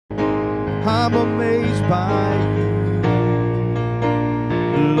I'm amazed by you.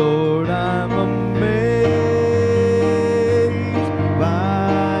 Lord, I'm amazed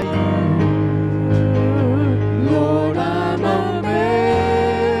by you. Lord, I'm amazed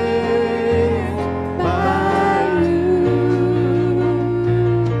by you.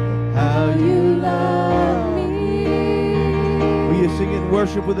 How you love me. Will you sing it in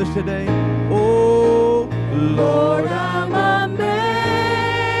worship with us today? Oh, Lord, I'm amazed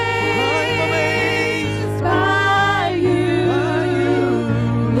by you.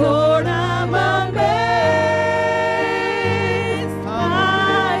 Lord, I'm amazed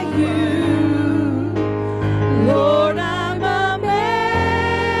by you. Lord, I'm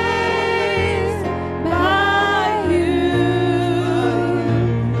amazed by you.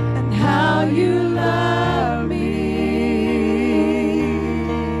 And how you love me.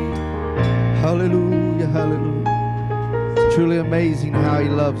 Hallelujah, hallelujah. It's truly amazing how he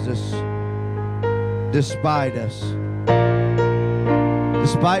loves us, despite us.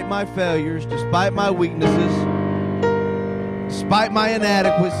 Despite my failures, despite my weaknesses, despite my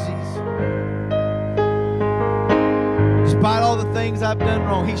inadequacies, despite all the things I've done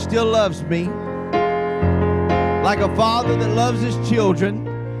wrong, he still loves me. Like a father that loves his children.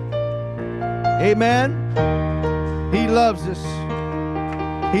 Amen. He loves us.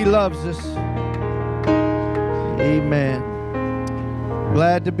 He loves us. Amen.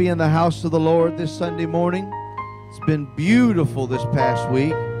 Glad to be in the house of the Lord this Sunday morning. It's been beautiful this past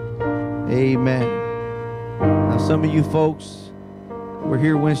week. Amen. Now some of you folks were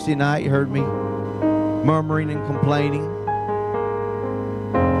here Wednesday night. You heard me murmuring and complaining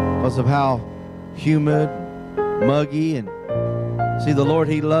because of how humid, muggy, and see, the Lord,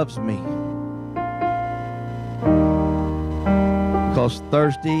 he loves me. Because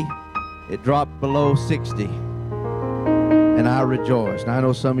Thursday it dropped below 60 and I rejoiced. Now I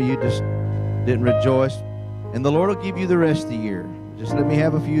know some of you just didn't rejoice, and the Lord will give you the rest of the year. Just let me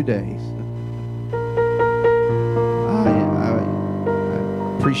have a few days. I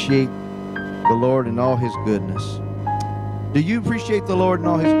appreciate the Lord and all his goodness. Do you appreciate the Lord and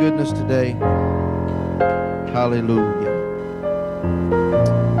all his goodness today? Hallelujah.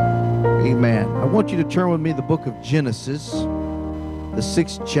 Amen. I want you to turn with me the book of Genesis, the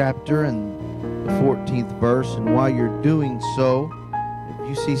 6th chapter and the 14th verse. And while you're doing so, if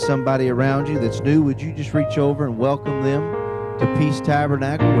you see somebody around you that's new, would you just reach over and welcome them to Peace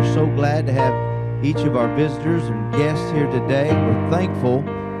Tabernacle? We're so glad to have each of our visitors and guests here today. We're thankful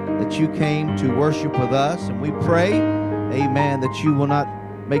that you came to worship with us, and we pray, amen, that you will not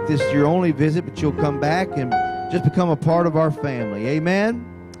make this your only visit, but you'll come back and just become a part of our family. Amen.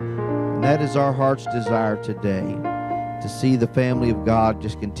 And that is our heart's desire today, to see the family of God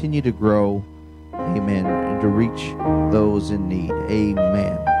just continue to grow, amen, and to reach those in need.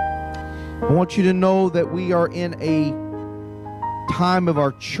 Amen. I want you to know that we are in a time of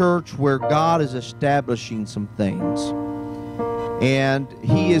our church where God is establishing some things. And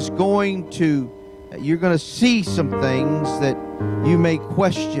he is going to, you're going to see some things that you may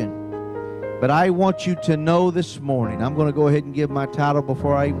question. But I want you to know this morning, I'm going to go ahead and give my title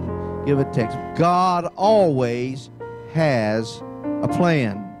before I give a text. God always has a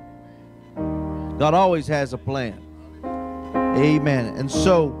plan. God always has a plan. Amen. And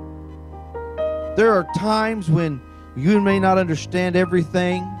so there are times when you may not understand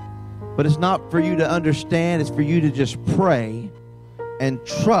everything, but it's not for you to understand. It's for you to just pray and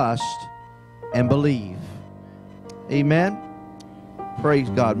trust and believe. Amen. Praise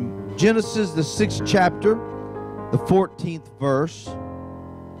God. Genesis, the 6th chapter, the 14th verse.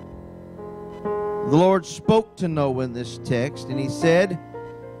 The Lord spoke to Noah in this text, and he said,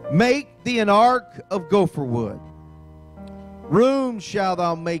 "Make thee an ark of gopher wood. Room shalt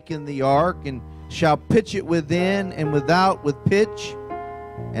thou make in the ark, and shalt pitch it within and without with pitch.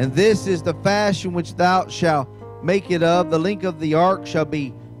 And this is the fashion which thou shalt make it of. The length of the ark shall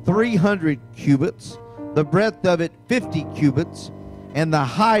be 300 cubits, the breadth of it 50 cubits, and the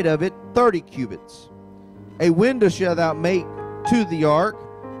height of it 30 cubits. A window shalt thou make to the ark,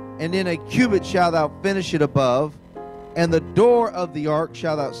 and in a cubit shalt thou finish it above. And the door of the ark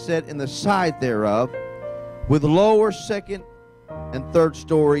shalt thou set in the side thereof. With lower, second, and third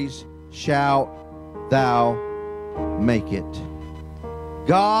stories shalt thou make it."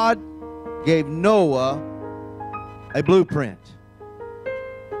 God gave Noah a blueprint.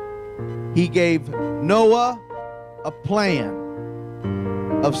 He gave Noah a plan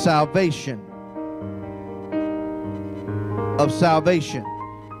of salvation.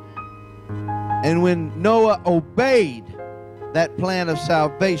 And when Noah obeyed that plan of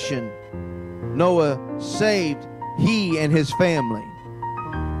salvation, Noah saved he and his family.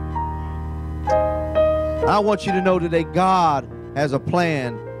 I want you to know today, God has a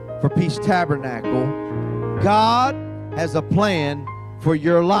plan for Peace Tabernacle. God has a plan for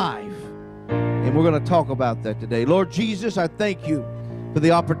your life. And we're going to talk about that today. Lord Jesus, I thank you for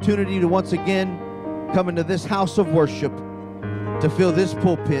the opportunity to once again come into this house of worship, to fill this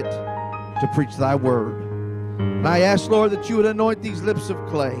pulpit, to preach thy word. And I ask, Lord, that you would anoint these lips of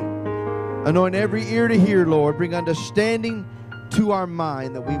clay. Anoint every ear to hear, Lord. Bring understanding to our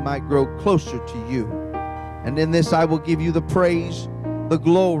mind that we might grow closer to you. And in this I will give you the praise, the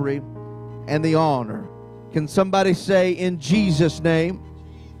glory, and the honor. Can somebody say, in Jesus' name?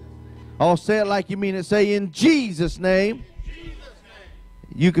 Oh, say it like you mean it. Say, in Jesus' name.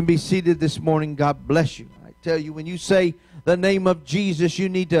 You can be seated this morning. God bless you. I tell you, when you say the name of Jesus, you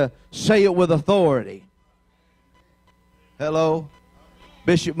need to say it with authority. Hello?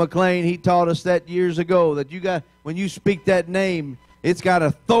 Bishop McLean, he taught us that years ago, that when you speak that name, it's got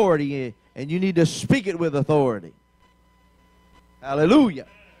authority, and you need to speak it with authority. Hallelujah.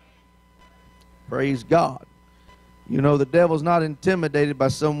 Praise God. You know, the devil's not intimidated by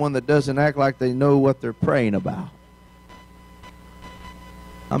someone that doesn't act like they know what they're praying about.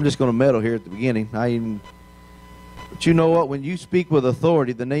 I'm just going to meddle here at the beginning. But you know what? When you speak with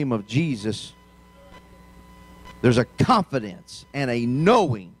authority the name of Jesus, there's a confidence and a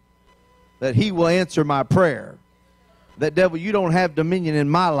knowing that he will answer my prayer. That devil, you don't have dominion in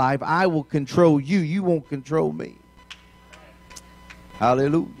my life. I will control you. You won't control me.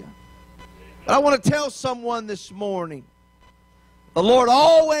 Hallelujah. But I want to tell someone this morning, the Lord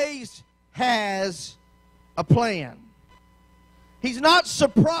always has a plan. He's not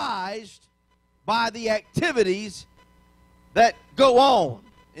surprised by the activities that go on.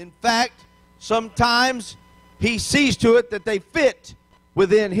 In fact, sometimes he sees to it that they fit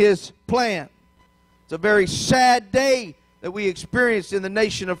within his plan. It's a very sad day that we experienced in the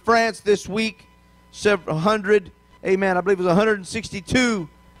nation of France this week. Several hundred, amen, I believe it was 162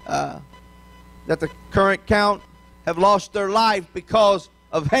 that the current count have lost their life because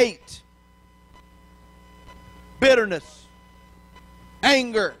of hate, bitterness,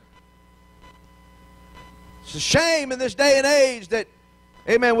 anger. It's a shame in this day and age that,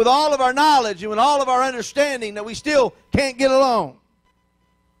 amen, with all of our knowledge and with all of our understanding, that we still can't get along.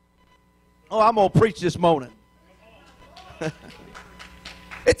 Oh, I'm going to preach this morning.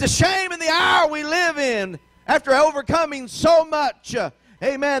 It's a shame in the hour we live in, after overcoming so much,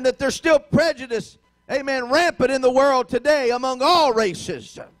 amen, that there's still prejudice, amen, rampant in the world today among all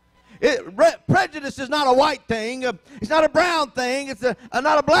races. Prejudice is not a white thing. It's not a brown thing. It's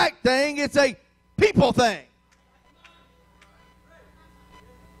not a black thing. It's a people thing.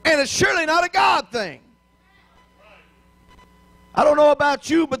 And it's surely not a God thing. I don't know about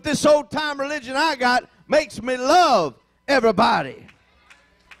you, but this old-time religion I got makes me love everybody.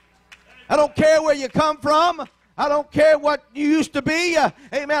 I don't care where you come from. I don't care what you used to be.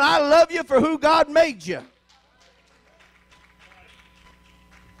 Amen. I love you for who God made you.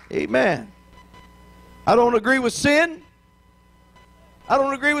 Amen. I don't agree with sin. I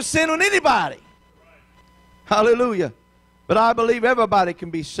don't agree with sin on anybody. Hallelujah. But I believe everybody can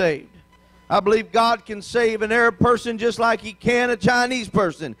be saved. I believe God can save an Arab person just like he can a Chinese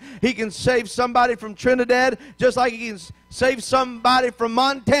person. He can save somebody from Trinidad just like he can save somebody from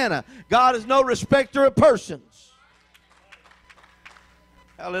Montana. God is no respecter of persons.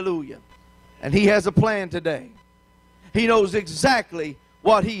 Hallelujah. And he has a plan today. He knows exactly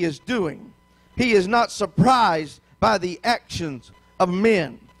what he is doing. He is not surprised by the actions of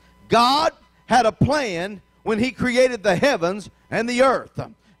men. God had a plan when he created the heavens and the earth.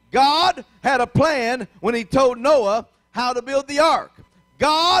 God had a plan when he told Noah how to build the ark.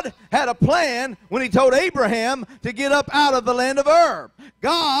 God had a plan when he told Abraham to get up out of the land of Ur.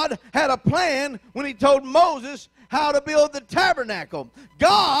 God had a plan when he told Moses how to build the tabernacle.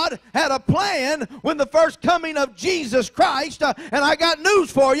 God had a plan when the first coming of Jesus Christ, and I got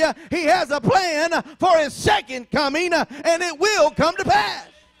news for you, he has a plan for his second coming, and it will come to pass.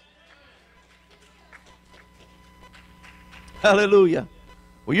 Hallelujah.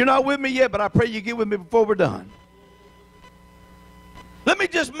 Well, you're not with me yet, but I pray you get with me before we're done. Let me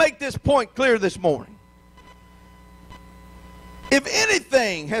just make this point clear this morning. If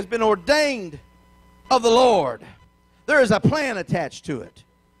anything has been ordained of the Lord, there is a plan attached to it.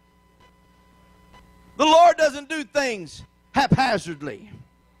 The Lord doesn't do things haphazardly.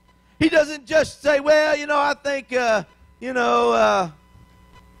 He doesn't just say, well, I think, I'll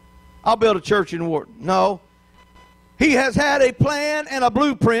build a church in Wharton. No. He has had a plan and a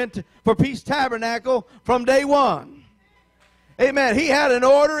blueprint for Peace Tabernacle from day one. Amen. He had an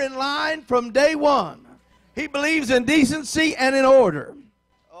order in line from day one. He believes in decency and in order.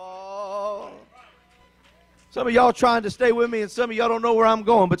 Oh. Some of y'all trying to stay with me, and some of y'all don't know where I'm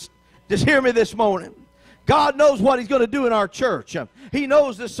going, but just hear me this morning. God knows what he's going to do in our church. He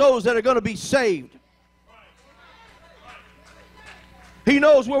knows the souls that are going to be saved. He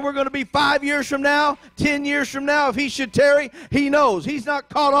knows where we're going to be 5 years from now, 10 years from now, if he should tarry. He knows. He's not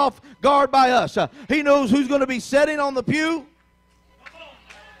caught off guard by us. He knows who's going to be sitting on the pew.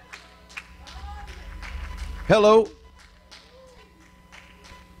 Hello.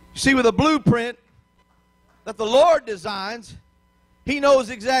 You see, with a blueprint that the Lord designs, he knows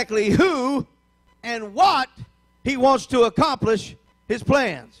exactly who and what he wants to accomplish his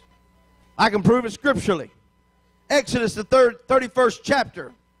plans. I can prove it scripturally. Exodus, the 31st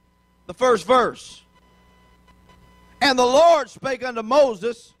chapter, the first verse. And the Lord spake unto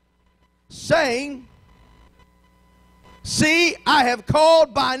Moses, saying, See, I have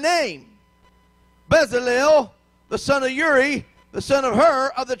called by name Bezalel, the son of Uri, the son of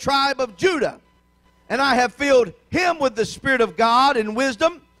Hur, of the tribe of Judah. And I have filled him with the Spirit of God in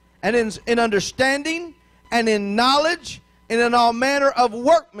wisdom, and in understanding, and in knowledge, and in all manner of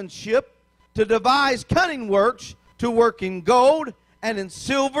workmanship, to devise cunning works, to work in gold, and in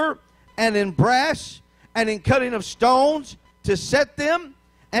silver, and in brass, and in cutting of stones, to set them,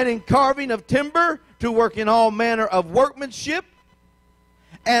 and in carving of timber, to work in all manner of workmanship.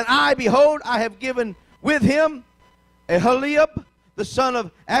 And I, behold, I have given with him Aholiab, the son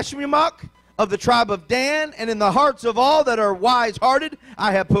of Ashmimach, of the tribe of Dan, and in the hearts of all that are wise-hearted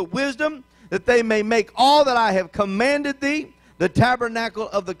I have put wisdom, that they may make all that I have commanded thee, the tabernacle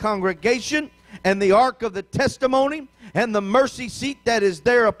of the congregation, and the ark of the testimony, and the mercy seat that is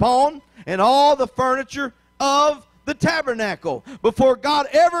thereupon, and all the furniture of the tabernacle. Before God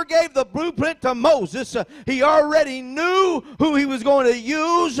ever gave the blueprint to Moses, he already knew who he was going to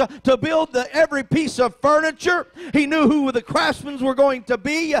use to build every piece of furniture. He knew who the craftsmen were going to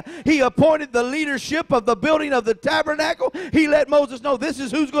be. He appointed the leadership of the building of the tabernacle. He let Moses know, this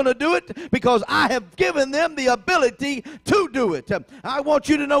is who's going to do it, because I have given them the ability to do it. I want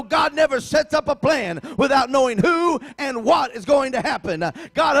you to know God never sets up a plan without knowing who and what is going to happen.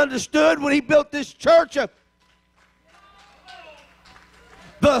 God understood when he built this church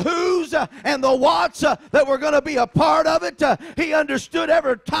the who's and the what's that were going to be a part of it. He understood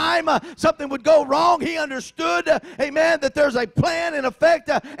every time something would go wrong. He understood, amen, that there's a plan in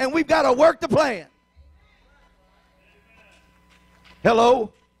effect, and we've got to work the plan.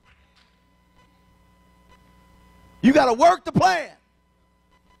 Hello? You got to work the plan.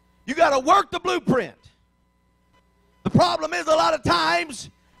 You got to work the blueprint. The problem is, a lot of times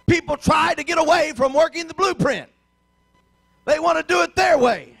people try to get away from working the blueprint. They want to do it their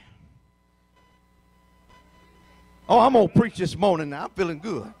way. Oh, I'm going to preach this morning now. I'm feeling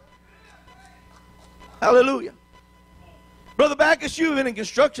good. Hallelujah. Brother Backus, you've been in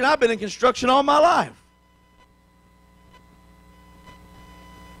construction. I've been in construction all my life.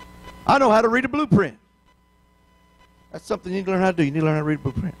 I know how to read a blueprint. That's something you need to learn how to do. You need to learn how to read a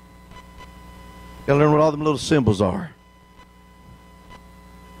blueprint. You got to learn what all them little symbols are.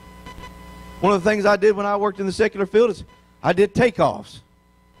 One of the things I did when I worked in the secular field is I did takeoffs.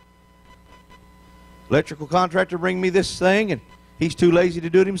 Electrical contractor bring me this thing, and he's too lazy to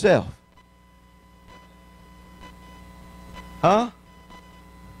do it himself. Huh?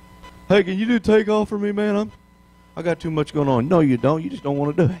 Hey, can you do takeoff for me, man? I got too much going on. No, you don't. You just don't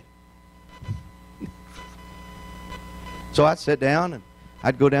want to do it. So I'd sit down, and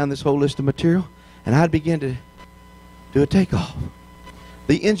I'd go down this whole list of material, and I'd begin to do a takeoff.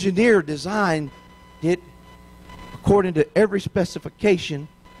 The engineer designed it according to every specification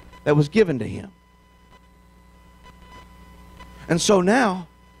that was given to him. And so now,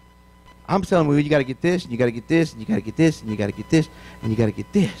 I'm telling you, you got to get this, and you got to get this, and you got to get this, and you got to get this, and you got to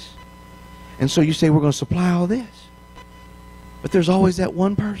get this. And so you say, we're going to supply all this. But there's always that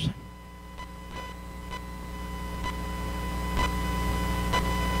one person.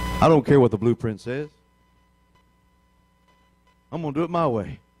 I don't care what the blueprint says. I'm going to do it my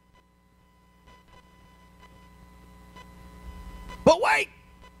way. But wait,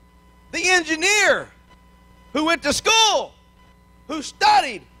 the engineer who went to school, who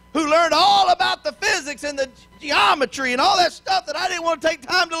studied, who learned all about the physics and the geometry and all that stuff that I didn't want to take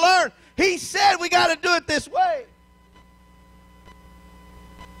time to learn, he said we got to do it this way.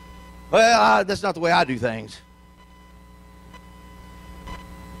 Well, that's not the way I do things.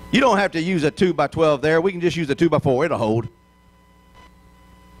 You don't have to use a 2x12 there. We can just use a 2x4. It'll hold.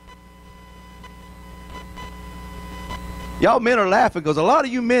 Y'all men are laughing because a lot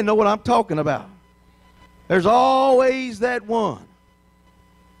of you men know what I'm talking about. There's always that one.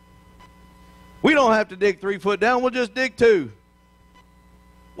 We don't have to dig 3 foot down. We'll just dig 2.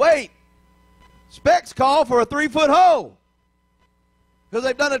 Wait. Specs call for a 3-foot hole. Because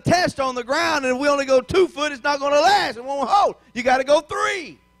they've done a test on the ground, and if we only go 2 foot, it's not going to last. It won't hold. You got to go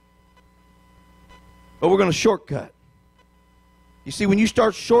 3. But we're going to shortcut. You see, when you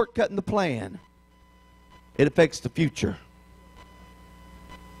start shortcutting the plan, it affects the future.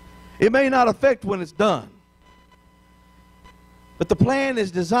 It may not affect when it's done. But the plan is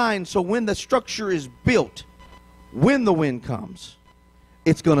designed so when the structure is built, when the wind comes,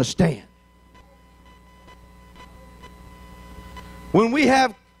 it's going to stand. When we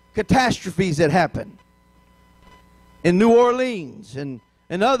have catastrophes that happen in New Orleans and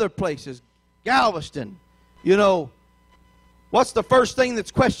other places, Galveston, you know, what's the first thing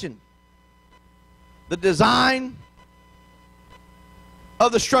that's questioned? The design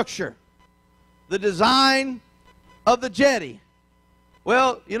of the structure, the design of the jetty.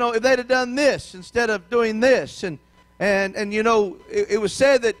 Well, you know, if they'd have done this instead of doing this, and you know, it was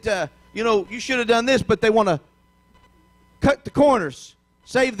said that, you know, you should have done this, but they want to cut the corners,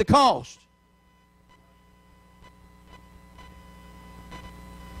 save the cost.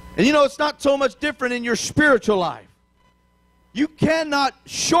 And you know, it's not so much different in your spiritual life. You cannot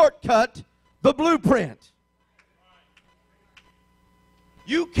shortcut the blueprint.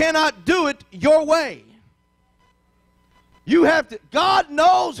 You cannot do it your way. You have to. God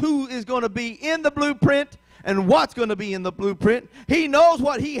knows who is going to be in the blueprint and what's going to be in the blueprint. He knows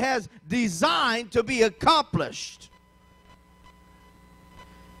what He has designed to be accomplished.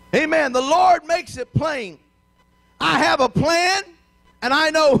 Amen. The Lord makes it plain. I have a plan, and I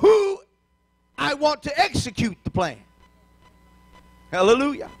know who I want to execute the plan.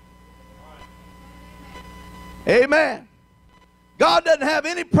 Hallelujah. Amen. God doesn't have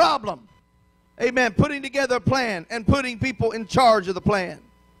any problem, amen, putting together a plan and putting people in charge of the plan.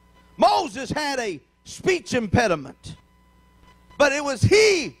 Moses had a speech impediment, but it was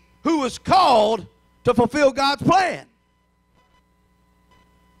he who was called to fulfill God's plan.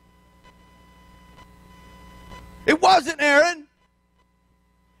 It wasn't Aaron.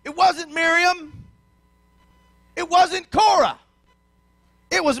 It wasn't Miriam. It wasn't Korah.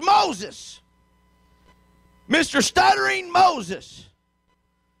 It was Moses. Mr. Stuttering Moses.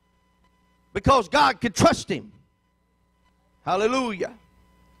 Because God could trust him. Hallelujah.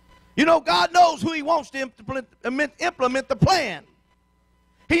 You know, God knows who He wants to implement the plan.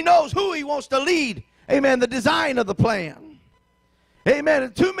 He knows who He wants to lead, amen, the design of the plan. Amen.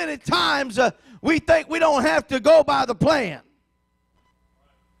 And too many times we think we don't have to go by the plan.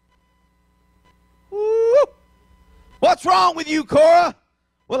 Woo. What's wrong with you, Korah?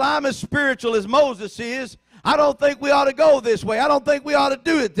 Well, I'm as spiritual as Moses is. I don't think we ought to go this way. I don't think we ought to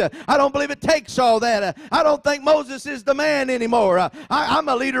do it. I don't believe it takes all that. I don't think Moses is the man anymore. I'm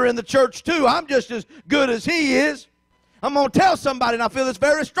a leader in the church too. I'm just as good as he is. I'm going to tell somebody, and I feel this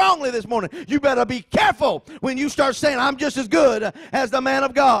very strongly this morning. You better be careful when you start saying, I'm just as good as the man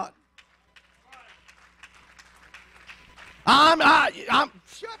of God.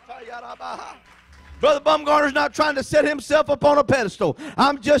 Brother Bumgarner's not trying to set himself up on a pedestal.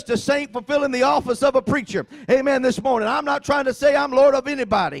 I'm just a saint fulfilling the office of a preacher. Amen, this morning. I'm not trying to say I'm Lord of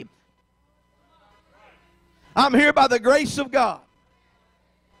anybody. I'm here by the grace of God.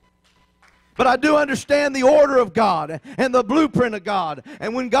 But I do understand the order of God and the blueprint of God.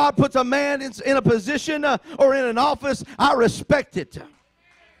 And when God puts a man in a position or in an office, I respect it.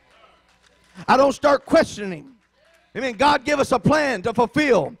 I don't start questioning him. Amen. God give us a plan to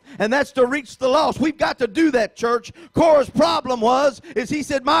fulfill, and that's to reach the lost. We've got to do that, church. Korah's problem is he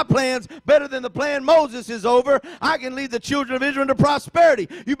said, my plan's better than the plan Moses is over. I can lead the children of Israel into prosperity.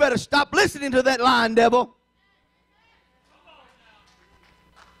 You better stop listening to that lying devil.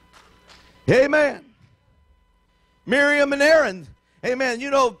 Amen. Miriam and Aaron, amen, you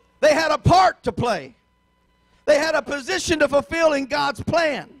know, they had a part to play. They had a position to fulfill in God's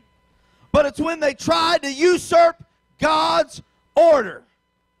plan. But it's when they tried to usurp God's order,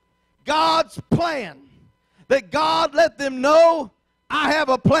 God's plan, that God let them know, I have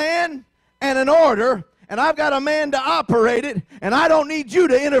a plan and an order, and I've got a man to operate it, and I don't need you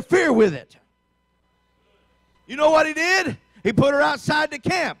to interfere with it. You know what he did? He put her outside the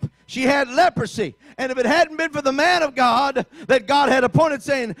camp. She had leprosy. And if it hadn't been for the man of God that God had appointed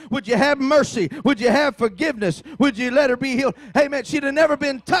saying, would you have mercy? Would you have forgiveness? Would you let her be healed? Hey, man, she'd have never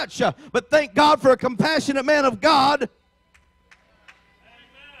been touched. But thank God for a compassionate man of God. Amen.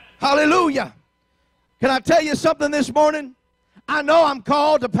 Hallelujah. Can I tell you something this morning? I know I'm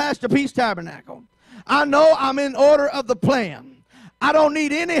called to Pastor Peace Tabernacle. I know I'm in order of the plan. I don't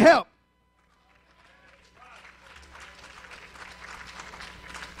need any help.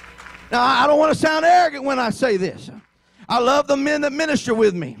 Now, I don't want to sound arrogant when I say this. I love the men that minister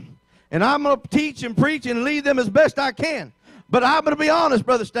with me. And I'm going to teach and preach and lead them as best I can. But I'm going to be honest,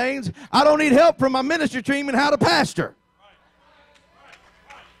 Brother Staines, I don't need help from my ministry team in how to pastor.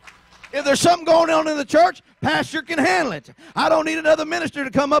 If there's something going on in the church, pastor can handle it. I don't need another minister to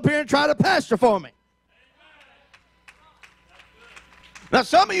come up here and try to pastor for me. Now,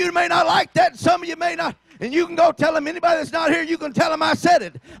 some of you may not like that, and some of you may not. And you can go tell them, anybody that's not here, you can tell them I said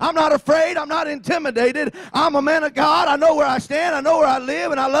it. I'm not afraid. I'm not intimidated. I'm a man of God. I know where I stand. I know where I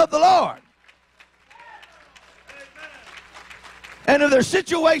live, and I love the Lord. And if there's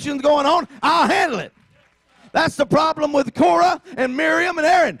situations going on, I'll handle it. That's the problem with Korah and Miriam and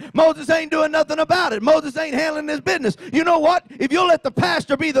Aaron. Moses ain't doing nothing about it. Moses ain't handling his business. You know what? If you'll let the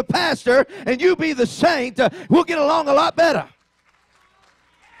pastor be the pastor and you be the saint, we'll get along a lot better.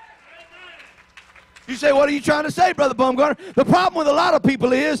 You say, what are you trying to say, Brother Bumgarner? The problem with a lot of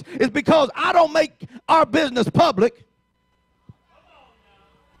people is because I don't make our business public.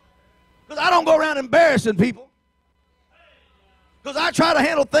 Because I don't go around embarrassing people. Because I try to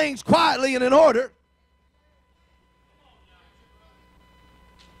handle things quietly and in order.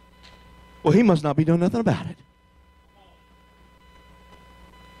 Well, he must not be doing nothing about it.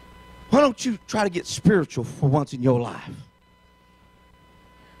 Why don't you try to get spiritual for once in your life?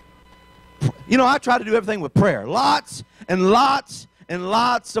 You know, I try to do everything with prayer. Lots and lots and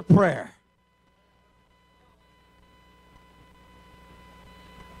lots of prayer.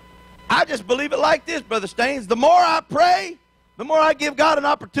 I just believe it like this, Brother Staines. The more I pray, the more I give God an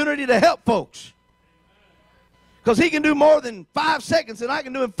opportunity to help folks. Because he can do more than 5 seconds than I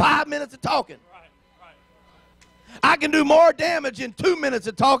can do in 5 minutes of talking. I can do more damage in 2 minutes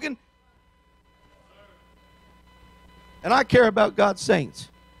of talking. And I care about God's saints.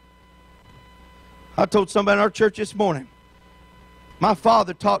 I told somebody in our church this morning, my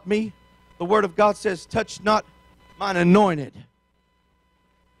father taught me, the Word of God says, touch not mine anointed.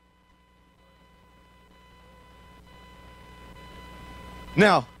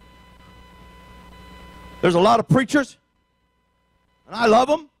 Now, there's a lot of preachers, and I love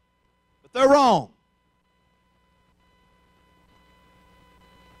them, but they're wrong.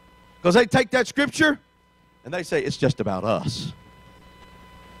 Because they take that scripture, and they say, it's just about us.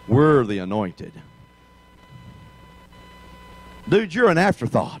 We're the anointed. Dude, you're an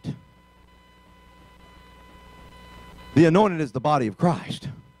afterthought. The anointed is the body of Christ.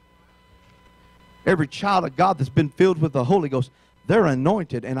 Every child of God that's been filled with the Holy Ghost, they're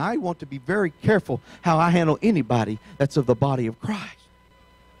anointed, and I want to be very careful how I handle anybody that's of the body of Christ.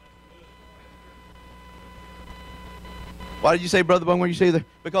 Why did you say, Brother Bumgarner, you say that?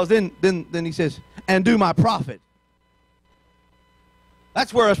 Because then he says, and do my prophet.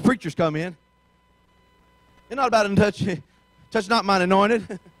 That's where us preachers come in. They're not about to touch not mine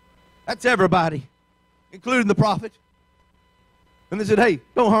anointed. That's everybody, including the prophet. And they said, hey,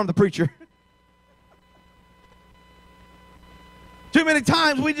 don't harm the preacher. Too many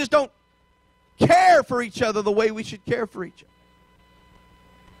times we just don't care for each other the way we should care for each other.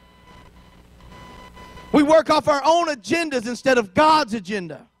 We work off our own agendas instead of God's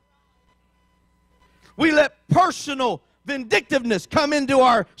agenda. We let personal vindictiveness come into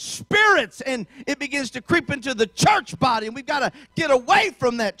our spirits, and it begins to creep into the church body, and we've got to get away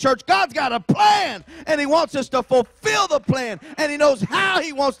from that church. God's got a plan, and he wants us to fulfill the plan, and he knows how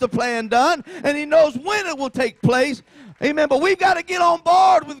he wants the plan done, and he knows when it will take place. Amen. But we've got to get on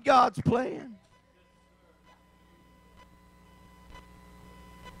board with God's plan.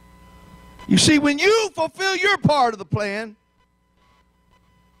 You see, when you fulfill your part of the plan,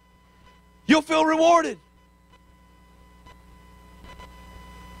 you'll feel rewarded.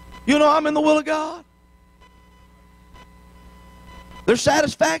 You know, I'm in the will of God. There's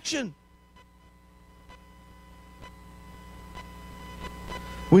satisfaction.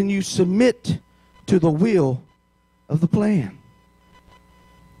 When you submit to the will of the plan.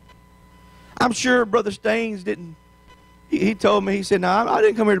 I'm sure Brother Staines didn't. He told me, he said, no, I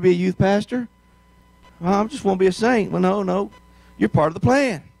didn't come here to be a youth pastor. I just want to be a saint. Well, no. You're part of the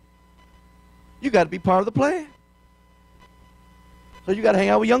plan. You got to be part of the plan. So you got to hang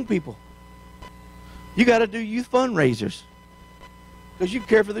out with young people. You got to do youth fundraisers. Because you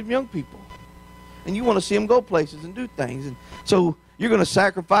care for them young people. And you want to see them go places and do things. And so you're going to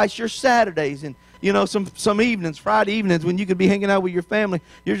sacrifice your Saturdays and, you know, some evenings, Friday evenings, when you could be hanging out with your family.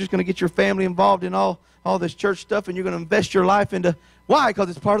 You're just going to get your family involved in all this church stuff, and you're going to invest your life into, why? Because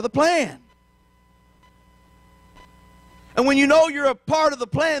it's part of the plan. And when you know you're a part of the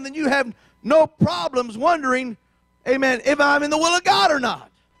plan, then you have no problems wondering, amen, if I'm in the will of God or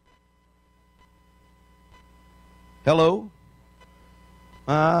not. Hello?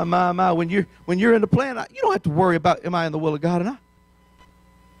 When you're in the plan, you don't have to worry about, am I in the will of God or not?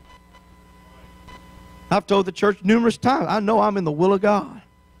 I've told the church numerous times, I know I'm in the will of God.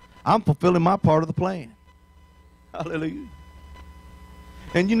 I'm fulfilling my part of the plan. Hallelujah.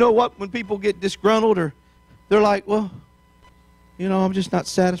 And you know what? When people get disgruntled or they're like, well, you know, I'm just not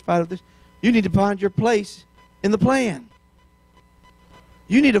satisfied with this. You need to find your place in the plan.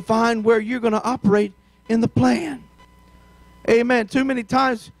 You need to find where you're going to operate in the plan. Amen. Too many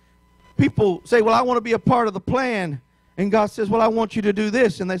times people say, well, I want to be a part of the plan. And God says, well, I want you to do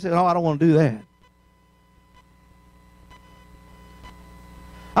this. And they say, oh, I don't want to do that.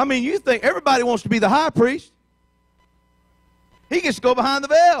 I mean, you think everybody wants to be the high priest. He gets to go behind the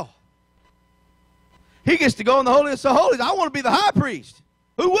veil. He gets to go in the holiest of holies. I want to be the high priest.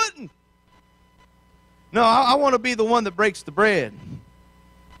 Who wouldn't? No, I want to be the one that breaks the bread.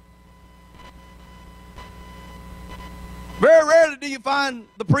 Very rarely do you find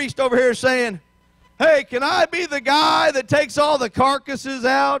the priest over here saying, hey, can I be the guy that takes all the carcasses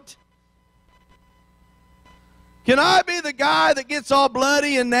out? Can I be the guy that gets all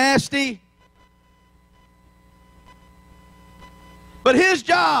bloody and nasty? But his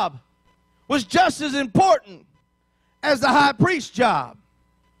job was just as important as the high priest's job.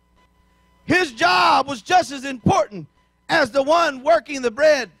 His job was just as important as the one working the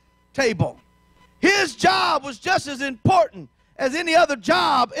bread table. His job was just as important as any other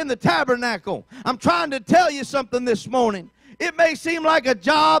job in the tabernacle. I'm trying to tell you something this morning. It may seem like a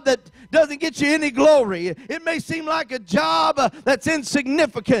job that doesn't get you any glory. It may seem like a job that's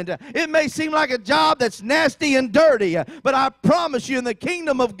insignificant. It may seem like a job that's nasty and dirty. But I promise you, in the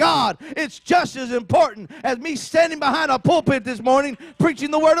kingdom of God, it's just as important as me standing behind a pulpit this morning preaching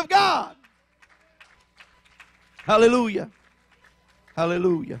the Word of God. Hallelujah.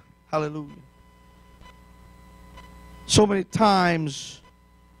 Hallelujah. Hallelujah. So many times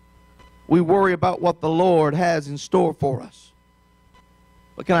we worry about what the Lord has in store for us.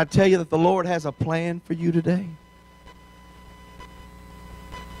 But can I tell you that the Lord has a plan for you today?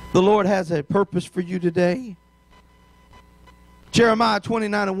 The Lord has a purpose for you today. Jeremiah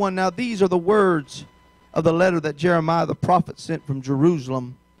 29:1. Now these are the words of the letter that Jeremiah the prophet sent from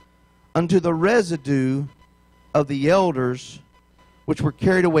Jerusalem unto the residue of the elders which were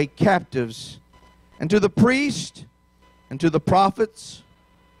carried away captives, and to the priest, and to the prophets,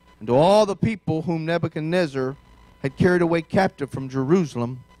 and to all the people whom Nebuchadnezzar had carried away captive from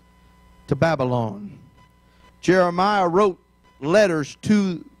Jerusalem to Babylon. Jeremiah wrote letters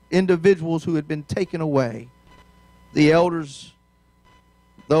to individuals who had been taken away. The elders,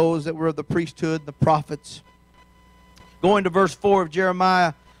 those that were of the priesthood, the prophets. Going to verse 4 of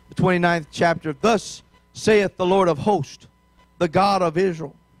Jeremiah, the 29th chapter. Thus saith the Lord of hosts, the God of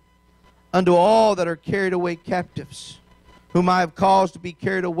Israel, unto all that are carried away captives, whom I have caused to be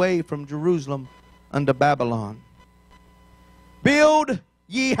carried away from Jerusalem unto Babylon. Build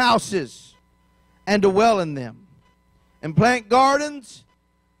ye houses, and dwell in them, and plant gardens,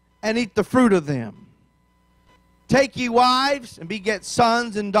 and eat the fruit of them. Take ye wives, and beget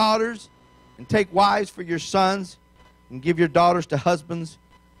sons and daughters, and take wives for your sons, and give your daughters to husbands,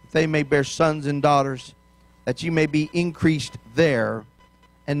 that they may bear sons and daughters, that ye may be increased there,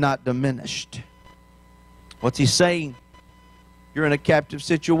 and not diminished. What's he saying? You're in a captive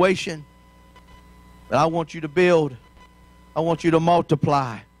situation, but I want you to build. I want you to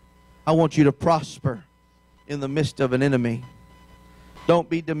multiply. I want you to prosper in the midst of an enemy. Don't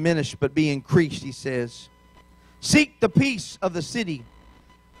be diminished, but be increased, he says. Seek the peace of the city,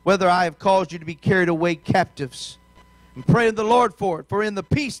 whether I have caused you to be carried away captives. And pray to the Lord for it, for in the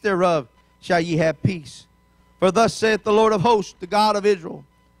peace thereof shall ye have peace. For thus saith the Lord of hosts, the God of Israel,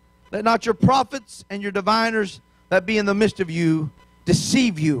 let not your prophets and your diviners that be in the midst of you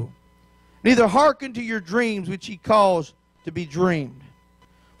deceive you, neither hearken to your dreams which ye cause to be dreamed.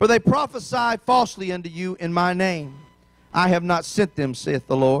 For they prophesy falsely unto you in my name. I have not sent them, saith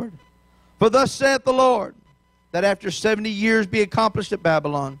the Lord. For thus saith the Lord, that after 70 years be accomplished at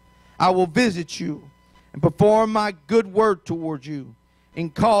Babylon, I will visit you and perform my good word toward you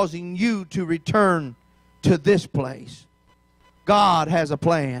in causing you to return to this place. God has a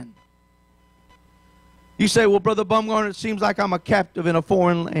plan. You say, well, Brother Bumgarner, it seems like I'm a captive in a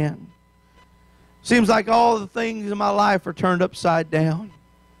foreign land. Seems like all the things in my life are turned upside down.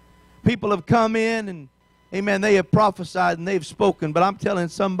 People have come in and, amen, they have prophesied and they've spoken. But I'm telling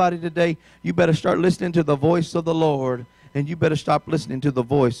somebody today, you better start listening to the voice of the Lord. And you better stop listening to the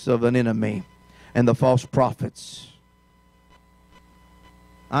voice of an enemy and the false prophets.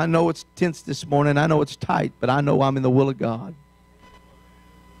 I know it's tense this morning. I know it's tight. But I know I'm in the will of God.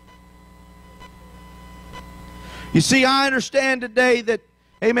 You see, I understand today that,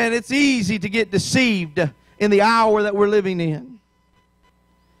 amen, it's easy to get deceived in the hour that we're living in.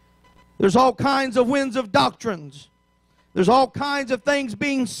 There's all kinds of winds of doctrines. There's all kinds of things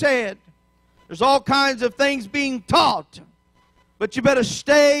being said. There's all kinds of things being taught. But you better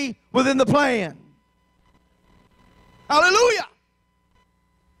stay within the plan. Hallelujah.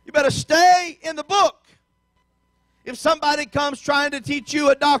 You better stay in the book. If somebody comes trying to teach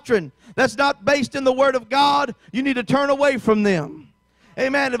you a doctrine that's not based in the Word of God, you need to turn away from them.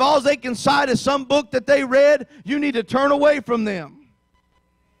 Amen. If all they can cite is some book that they read, you need to turn away from them.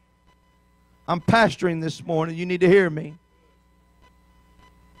 I'm pastoring this morning. You need to hear me.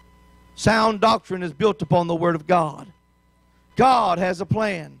 Sound doctrine is built upon the Word of God. God has a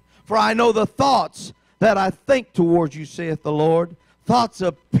plan. For I know the thoughts that I think towards you, saith the Lord, thoughts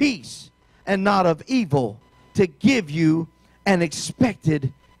of peace and not of evil, to give you an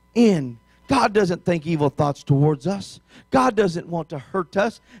expected end. God doesn't think evil thoughts towards us. God doesn't want to hurt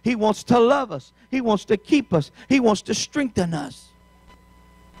us. He wants to love us. He wants to keep us. He wants to strengthen us.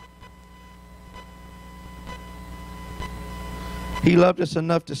 He loved us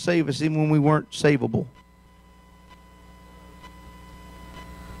enough to save us even when we weren't savable.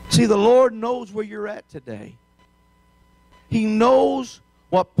 See, the Lord knows where you're at today. He knows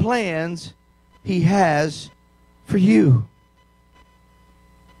what plans He has for you.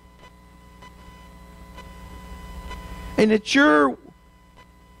 And it's your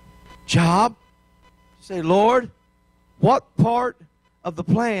job to say, Lord, what part of the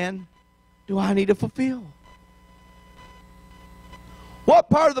plan do I need to fulfill?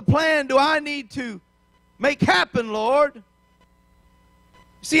 What part of the plan do I need to make happen, Lord?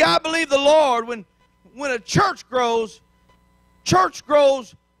 See, I believe the Lord, when a church grows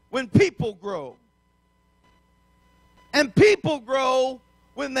when people grow. And people grow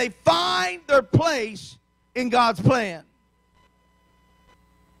when they find their place in God's plan.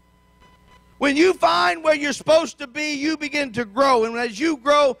 When you find where you're supposed to be, you begin to grow. And as you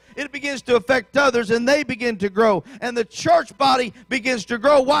grow, it begins to affect others, and they begin to grow. And the church body begins to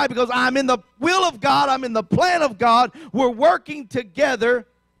grow. Why? Because I'm in the will of God. I'm in the plan of God. We're working together.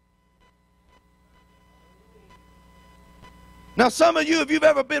 Now, some of you, if you've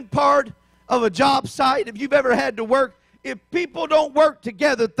ever been part of a job site, if you've ever had to work, if people don't work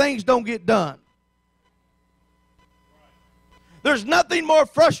together, things don't get done. There's nothing more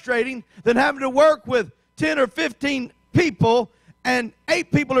frustrating than having to work with 10 or 15 people and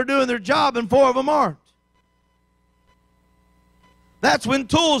 8 people are doing their job and 4 of them aren't. That's when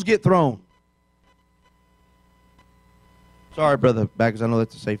tools get thrown. Sorry, Brother Baggers, I know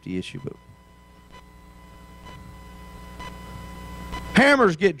that's a safety issue, but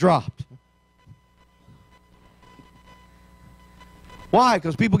hammers get dropped. Why?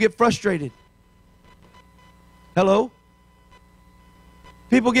 Because people get frustrated. Hello?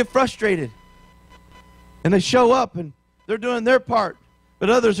 People get frustrated. And they show up and they're doing their part. But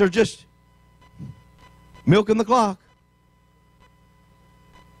others are just milking the clock.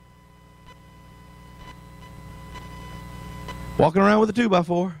 Walking around with a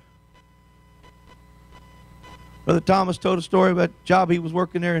 2x4. Brother Thomas told a story about a job he was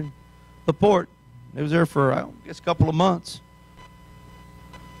working there in the port. He was there for, I guess, a couple of months.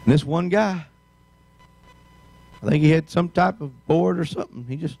 And this one guy, I think he had some type of board or something.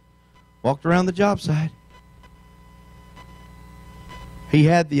 He just walked around the job site. He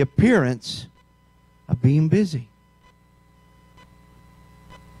had the appearance of being busy.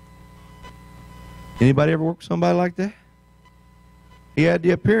 Anybody ever work with somebody like that? He had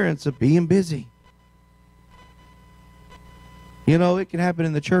the appearance of being busy. You know, it can happen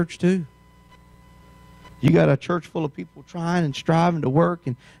in the church too. You got a church full of people trying and striving to work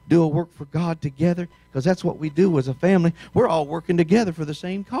and do a work for God together, because that's what we do as a family. We're all working together for the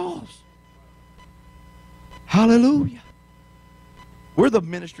same cause. Hallelujah. We're the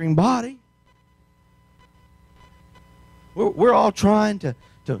ministering body. We're all trying to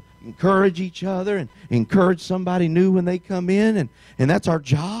encourage each other and encourage somebody new when they come in, and that's our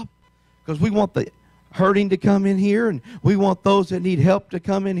job, because we want the hurting to come in here, and we want those that need help to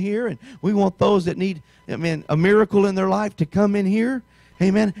come in here, and we want those that need, a miracle in their life to come in here.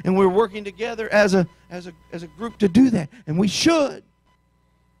 Amen. And we're working together as a group to do that, and we should.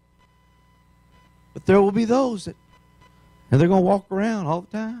 But there will be those that, and they're going to walk around all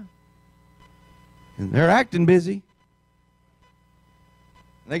the time, and they're acting busy.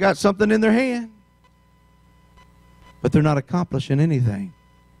 They got something in their hand, but they're not accomplishing anything.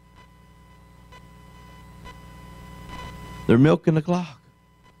 They're milking the clock.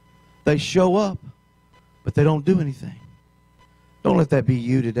 They show up, but they don't do anything. Don't let that be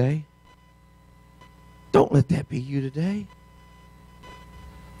you today. Don't let that be you today.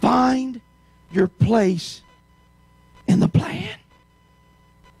 Find your place in the plan.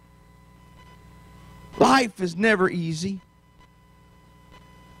 life is never easy.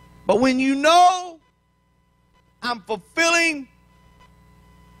 But when you know I'm fulfilling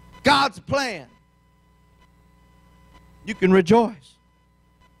God's plan, you can rejoice.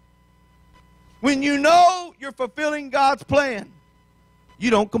 When you know you're fulfilling God's plan, you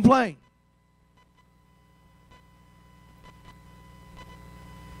don't complain.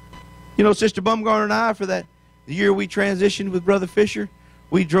 You know, Sister Bumgarner and I, for the year we transitioned with Brother Fisher,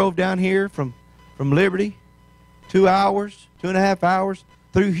 we drove down here from Liberty, 2 hours, 2.5 hours,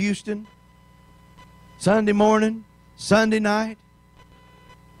 through Houston, Sunday morning, Sunday night.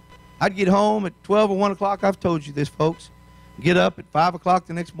 I'd get home at 12 or 1 o'clock. I've told you this, folks. Get up at 5 o'clock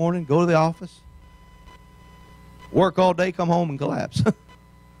the next morning, go to the office, work all day, come home and collapse.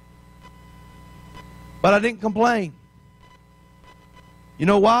 But I didn't complain. You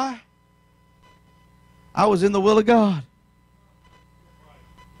know why? I was in the will of God.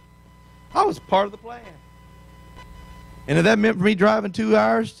 I was part of the plan. And if that meant for me driving 2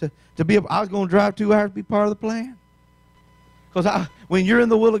 hours I was going to drive 2 hours to be part of the plan. Because when you're in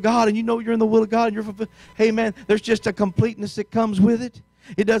the will of God and you know you're in the will of God and you're fulfilled, hey man, there's just a completeness that comes with it.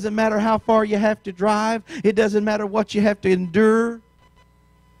 It doesn't matter how far you have to drive. It doesn't matter what you have to endure.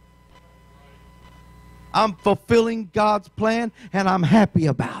 I'm fulfilling God's plan and I'm happy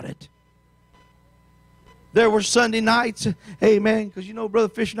about it. There were Sunday nights, amen, because you know Brother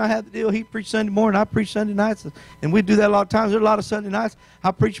Fisher and I had the deal. He preached Sunday morning, I preached Sunday nights, and we do that a lot of times. There are a lot of Sunday nights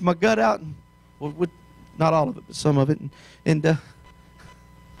I preach my gut out, and well, not all of it, but some of it, and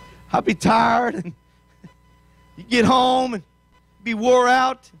I'd be tired, and you get home and be wore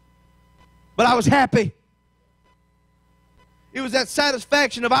out, but I was happy. It was that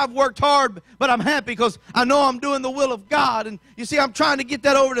satisfaction of I've worked hard, but I'm happy because I know I'm doing the will of God. And you see, I'm trying to get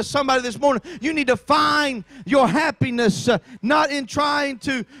that over to somebody this morning. You need to find your happiness, not in trying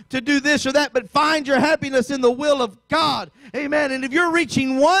to do this or that, but find your happiness in the will of God. Amen. And if you're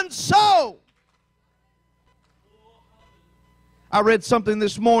reaching one soul, I read something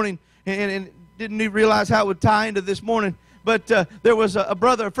this morning and didn't even realize how it would tie into this morning. But there was a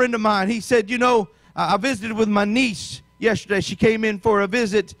brother, a friend of mine. He said, you know, I visited with my niece yesterday. She came in for a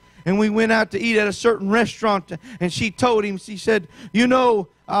visit, and we went out to eat at a certain restaurant, and she told him, she said, you know,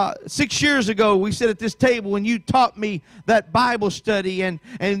 6 years ago we sat at this table and you taught me that Bible study, and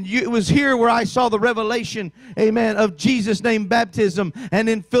it was here where I saw the revelation, amen, of Jesus' name baptism and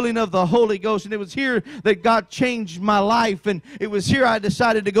in filling of the Holy Ghost. And it was here that God changed my life, and it was here I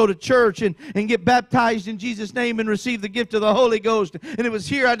decided to go to church and get baptized in Jesus' name and receive the gift of the Holy Ghost. And it was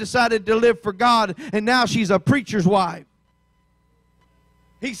here I decided to live for God, and now she's a preacher's wife.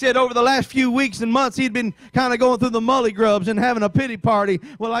 He said over the last few weeks and months he'd been kind of going through the mully grubs and having a pity party.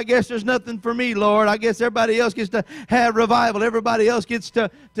 Well, I guess there's nothing for me, Lord. I guess everybody else gets to have revival. Everybody else gets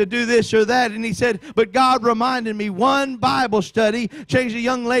to do this or that. And he said, but God reminded me, one Bible study changed a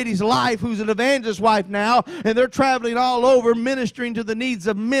young lady's life who's an evangelist wife now, and they're traveling all over ministering to the needs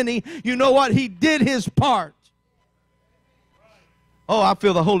of many. You know what? He did his part. Oh, I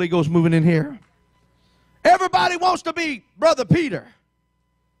feel the Holy Ghost moving in here. Everybody wants to be Brother Peter.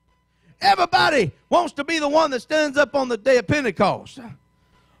 Everybody wants to be the one that stands up on the day of Pentecost.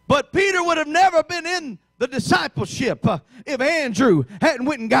 But Peter would have never been in the discipleship if Andrew hadn't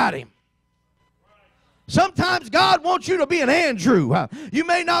went and got him. Sometimes God wants you to be an Andrew. You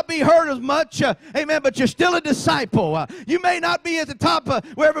may not be heard as much, amen, but you're still a disciple. You may not be at the top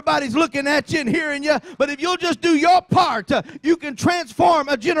where everybody's looking at you and hearing you, but if you'll just do your part, you can transform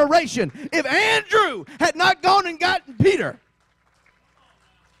a generation. If Andrew had not gone and gotten Peter,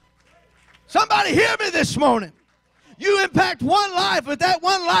 somebody hear me this morning. You impact one life, but that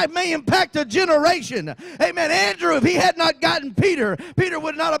one life may impact a generation. Amen. Andrew, if he had not gotten Peter, Peter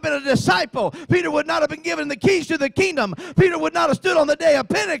would not have been a disciple. Peter would not have been given the keys to the kingdom. Peter would not have stood on the day of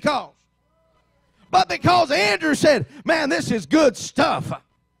Pentecost. But because Andrew said, man, this is good stuff.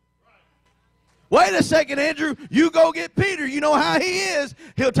 Wait a second, Andrew. You go get Peter. You know how he is.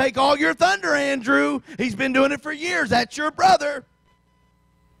 He'll take all your thunder, Andrew. He's been doing it for years. That's your brother.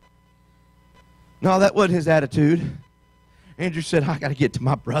 No, that wasn't his attitude. Andrew said, I got to get to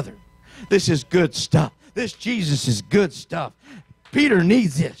my brother. This is good stuff. This Jesus is good stuff. Peter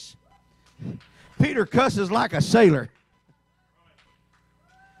needs this. Peter cusses like a sailor.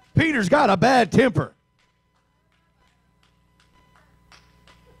 Peter's got a bad temper.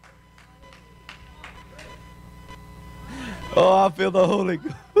 Oh, I feel the Holy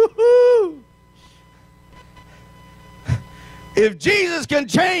Ghost. If Jesus can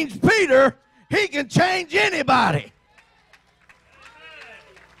change Peter, he can change anybody.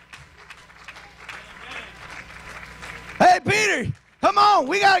 Hey, Peter, come on.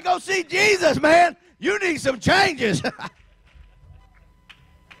 We got to go see Jesus, man. You need some changes.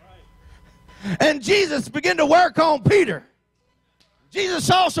 And Jesus began to work on Peter. Jesus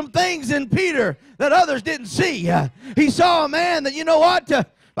saw some things in Peter that others didn't see. He saw a man that, you know what? If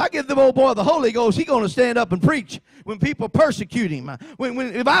I give the old boy the Holy Ghost, he's going to stand up and preach when people persecute him.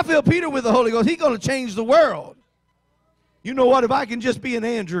 If I fill Peter with the Holy Ghost, he's going to change the world. You know what? If I can just be an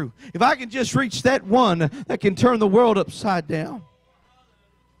Andrew, if I can just reach that one that can turn the world upside down.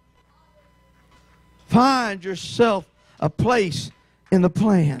 Find yourself a place in the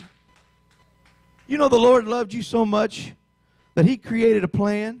plan. You know the Lord loved you so much that He created a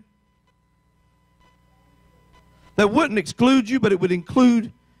plan that wouldn't exclude you, but it would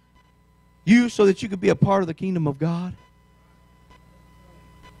include you so that you could be a part of the kingdom of God.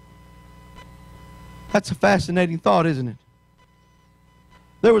 That's a fascinating thought, isn't it?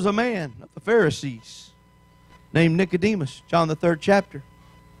 There was a man of the Pharisees named Nicodemus, John the 3rd chapter,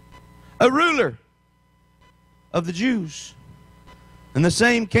 a ruler of the Jews. And the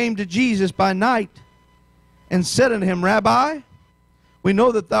same came to Jesus by night and said unto him, Rabbi, we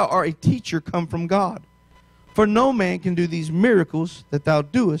know that thou art a teacher come from God. For no man can do these miracles that thou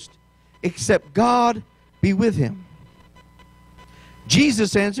doest, except God be with him.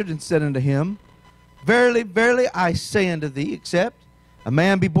 Jesus answered and said unto him, Verily, verily, I say unto thee, except a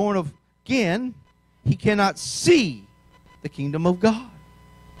man be born again, he cannot see the kingdom of God.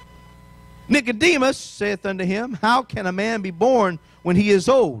 Nicodemus saith unto him, How can a man be born when he is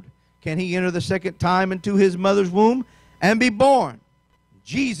old? Can he enter the second time into his mother's womb and be born?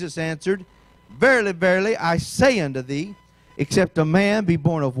 Jesus answered, Verily, verily, I say unto thee, except a man be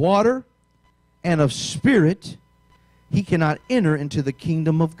born of water and of spirit, he cannot enter into the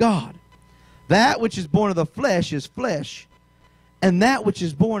kingdom of God. That which is born of the flesh is flesh, and that which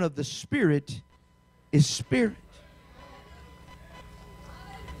is born of the spirit is spirit.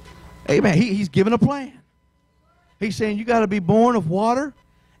 Amen. He's given a plan. He's saying you got to be born of water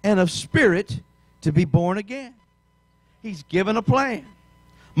and of spirit to be born again. He's given a plan.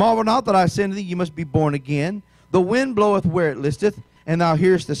 Marvel not that I say unto thee, you must be born again. The wind bloweth where it listeth, and thou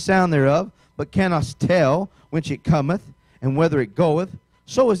hearest the sound thereof, but cannot tell whence it cometh, and whither it goeth.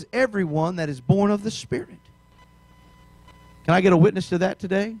 So is everyone that is born of the Spirit. Can I get a witness to that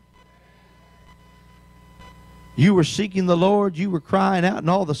today? You were seeking the Lord, you were crying out, and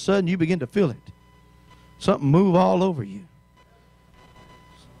all of a sudden you begin to feel it. Something move all over you.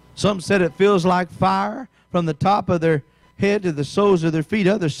 Some said it feels like fire from the top of their head to the soles of their feet.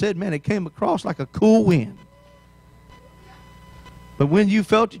 Others said, man, it came across like a cool wind. But when you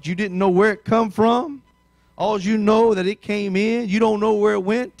felt it, you didn't know where it come from. All you know that it came in. You don't know where it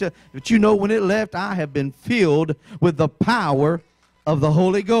went. But you know when it left, I have been filled with the power of the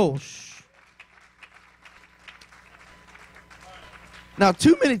Holy Ghost. Now,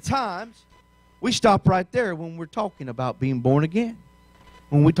 too many times, we stop right there when we're talking about being born again,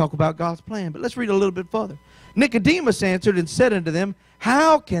 when we talk about God's plan. But let's read a little bit further. Nicodemus answered and said unto them,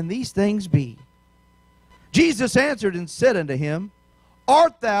 How can these things be? Jesus answered and said unto him,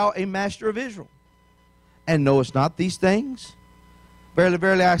 Art thou a master of Israel, and knowest not these things? Verily,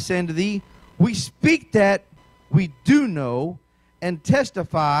 verily, I say unto thee, we speak that we do know, and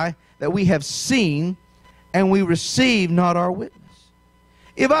testify that we have seen, and we receive not our witness.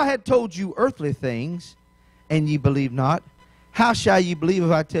 If I had told you earthly things, and ye believe not, how shall ye believe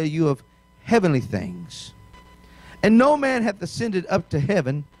if I tell you of heavenly things? And no man hath ascended up to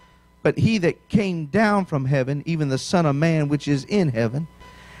heaven, but he that came down from heaven, even the Son of Man which is in heaven.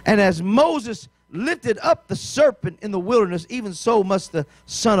 And as Moses lifted up the serpent in the wilderness, even so must the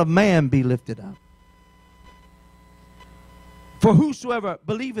Son of Man be lifted up. For whosoever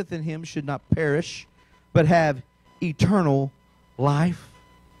believeth in him should not perish, but have eternal life.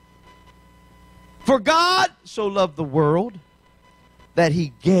 For God so loved the world that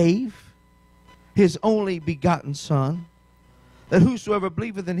he gave his only begotten Son, that whosoever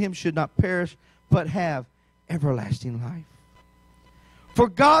believeth in him should not perish, but have everlasting life. For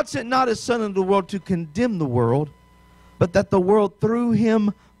God sent not his Son into the world to condemn the world, but that the world through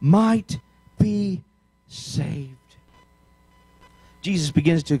him might be saved. Jesus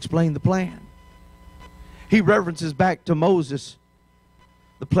begins to explain the plan. He references back to Moses,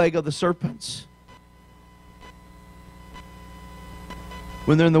 the plague of the serpents.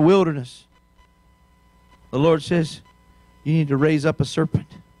 When they're in the wilderness, the Lord says, you need to raise up a serpent.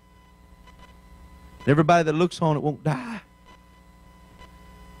 Everybody that looks on it won't die.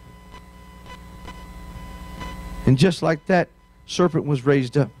 And just like that serpent was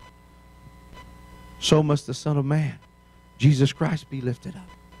raised up, so must the Son of Man, Jesus Christ, be lifted up.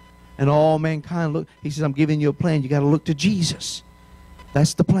 And all mankind look. He says, I'm giving you a plan. You got to look to Jesus.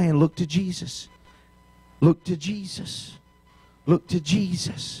 That's the plan. Look to Jesus. Look to Jesus. Look to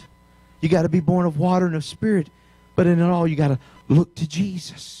Jesus. You got to be born of water and of spirit. But in it all, you got to look to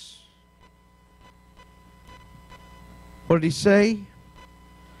Jesus. What did he say?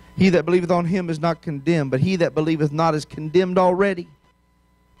 He that believeth on him is not condemned, but he that believeth not is condemned already,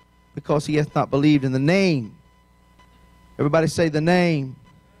 because he hath not believed in the name. Everybody say the name.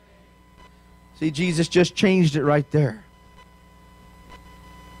 See, Jesus just changed it right there.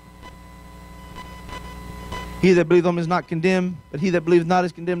 He that believeth on him is not condemned, but he that believeth not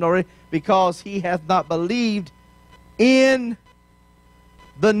is condemned already, because he hath not believed in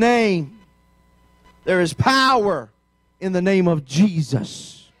the name. There is power in the name of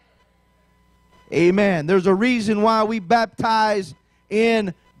Jesus. Amen. There's a reason why we baptize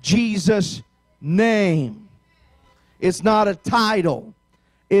in Jesus' name. It's not a title.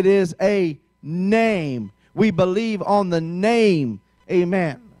 It is a name. We believe on the name.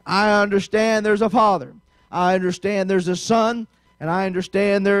 Amen. I understand there's a Father. I understand there's a Son. And I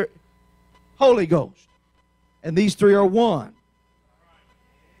understand there's Holy Ghost. And these three are one.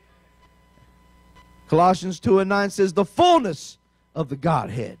 Colossians 2:9 says, the fullness of the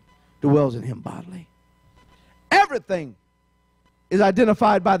Godhead dwells in him bodily. Everything is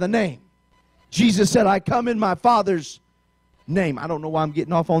identified by the name. Jesus said, I come in my Father's name. I don't know why I'm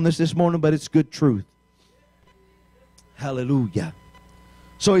getting off on this morning, but it's good truth. Hallelujah.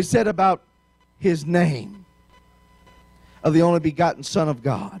 So he said about his name, of the only begotten Son of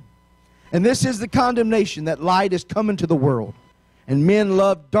God. And this is the condemnation, that light is come into the world, and men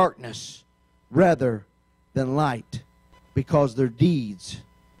love darkness rather than light, because their deeds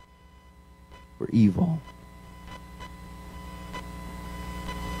were evil.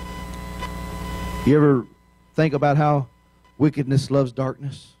 You ever think about how wickedness loves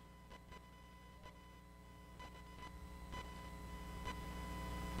darkness?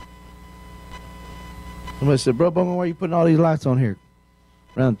 Somebody said, Bro Bumgarner, why are you putting all these lights on here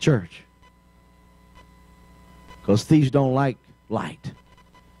around the church? Because thieves don't like light.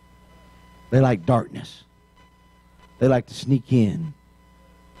 They like darkness. They like to sneak in,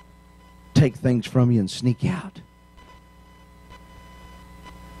 take things from you and sneak out.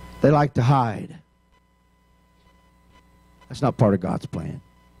 They like to hide. That's not part of God's plan.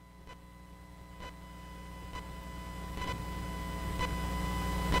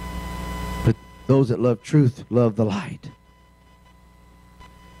 But those that love truth love the light.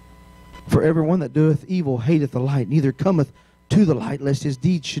 For everyone that doeth evil hateth the light, neither cometh to the light, lest his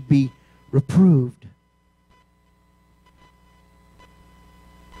deeds should be reproved.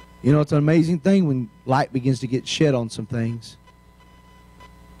 You know, it's an amazing thing when light begins to get shed on some things.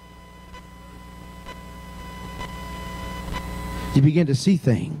 You begin to see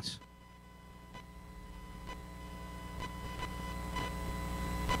things.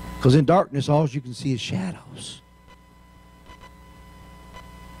 Because in darkness, all you can see is shadows.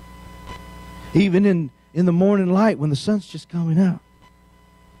 Even in the morning light, when the sun's just coming out.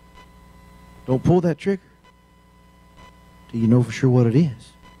 Don't pull that trigger till you know for sure what it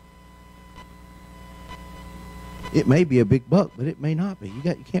is. It may be a big buck, but it may not be. You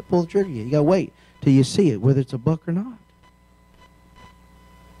can't pull the trigger yet. You got to wait till you see it, whether it's a buck or not.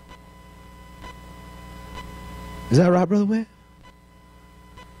 Is that right, Brother Webb?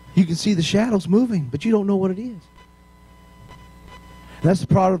 You can see the shadows moving, but you don't know what it is. And that's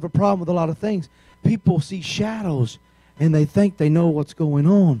part of the problem with a lot of things. People see shadows and they think they know what's going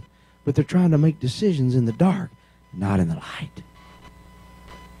on, but they're trying to make decisions in the dark, not in the light.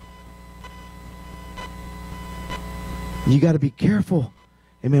 You got to be careful,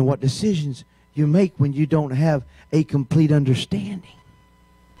 amen, what decisions you make when you don't have a complete understanding.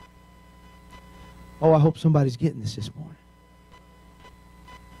 Oh, I hope somebody's getting this morning.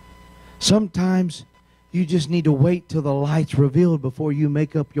 Sometimes you just need to wait till the light's revealed before you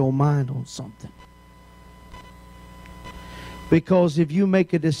make up your mind on something. Because if you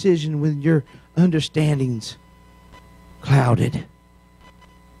make a decision when your understanding's clouded,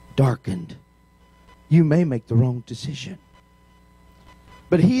 darkened, you may make the wrong decision.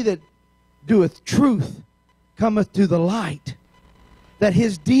 But he that doeth truth cometh to the light, that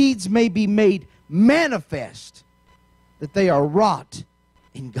his deeds may be made manifest, that they are wrought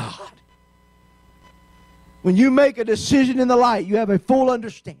in God. When you make a decision in the light, you have a full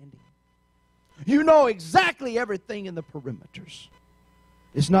understanding. You know exactly everything in the perimeters.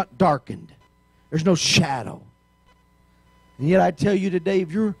 It's not darkened. There's no shadow. And yet I tell you today,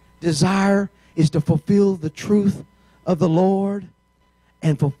 if your desire is to fulfill the truth of the Lord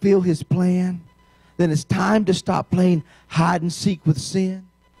and fulfill His plan, then it's time to stop playing hide and seek with sin.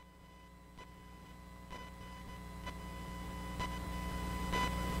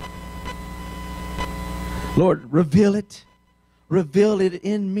 Lord, reveal it. Reveal it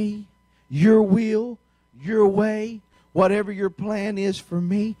in me. Your will, your way, whatever your plan is for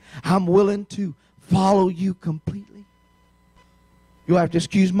me, I'm willing to follow you completely. You'll have to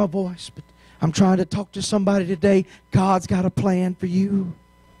excuse my voice, but I'm trying to talk to somebody today. God's got a plan for you.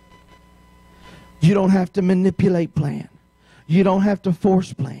 You don't have to manipulate plan. You don't have to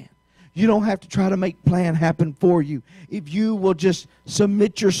force plan. You don't have to try to make plan happen for you. If you will just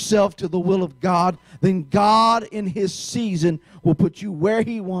submit yourself to the will of God, then God in His season will put you where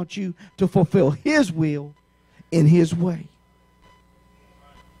He wants you to fulfill His will in His way.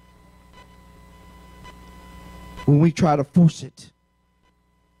 When we try to force it,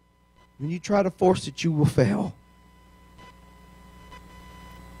 when you try to force it, you will fail.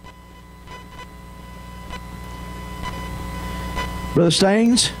 Brother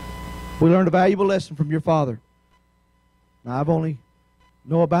Staines, we learned a valuable lesson from your father. Now, I've only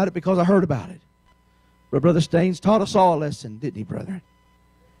know about it because I heard about it. But Brother Staines taught us all a lesson, didn't he, brethren?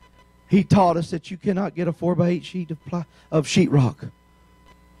 He taught us that you cannot get a 4x8 sheet of sheetrock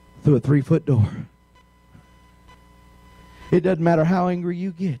through a 3-foot door. It doesn't matter how angry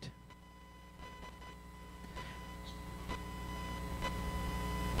you get.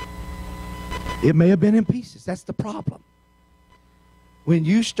 It may have been in pieces. That's the problem. When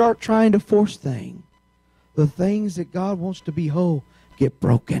you start trying to force things, the things that God wants to be whole get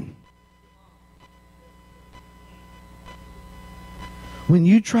broken. When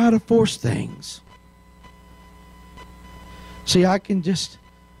you try to force things, see, I can just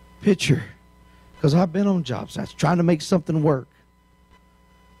picture, because I've been on job sites trying to make something work.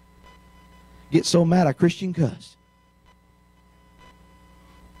 Get so mad I Christian cuss.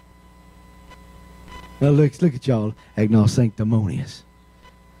 Now look at y'all acting all sanctimonious.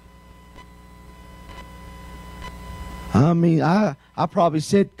 I mean, I probably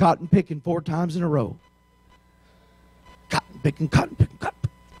said cotton picking 4 times in a row. Cotton picking, cotton picking, cotton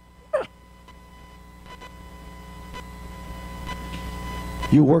picking.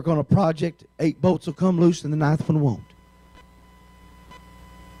 You work on a project, 8 bolts will come loose and the 9th one won't.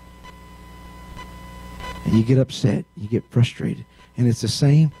 And you get upset, you get frustrated. And it's the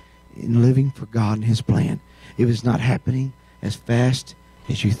same in living for God and His plan. If it's not happening as fast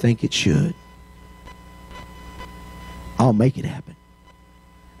as you think it should, I'll make it happen.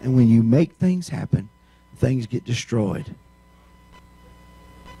 And when you make things happen, things get destroyed.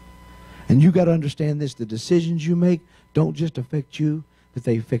 And you got to understand this. The decisions you make don't just affect you, but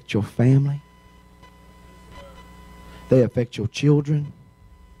they affect your family. They affect your children.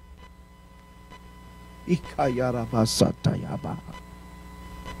 They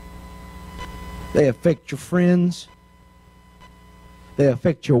affect your friends. They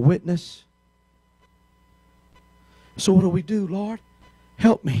affect your witness. So what do we do, Lord?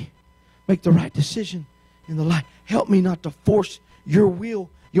 Help me make the right decision in the life. Help me not to force your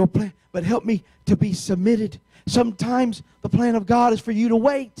will, your plan, but help me to be submitted. Sometimes the plan of God is for you to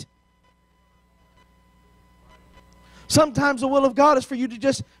wait. Sometimes the will of God is for you to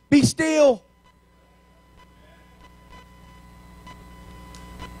just be still.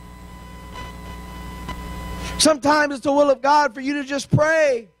 Sometimes it's the will of God for you to just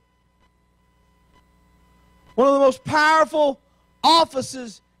pray. One of the most powerful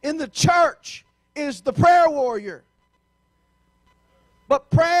offices in the church is the prayer warrior. But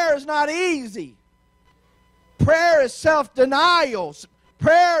prayer is not easy. Prayer is self-denial.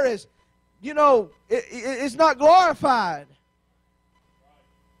 Prayer is, it's not glorified.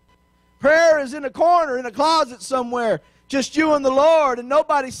 Prayer is in a corner, in a closet somewhere, just you and the Lord, and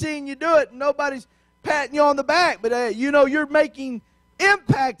nobody's seeing you do it, and nobody's patting you on the back. But you're making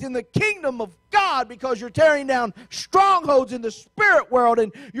impact in the kingdom of God because you're tearing down strongholds in the spirit world,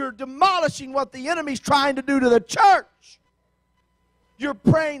 and you're demolishing what the enemy's trying to do to the church. You're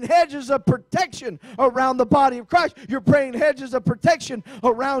praying hedges of protection around the body of Christ. You're praying hedges of protection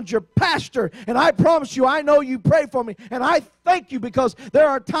around your pastor. And I promise you, I know you pray for me. And I thank you, because there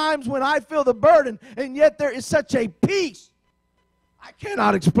are times when I feel the burden, and yet there is such a peace. I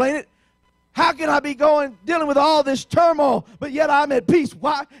cannot explain it. How can I be dealing with all this turmoil, but yet I'm at peace?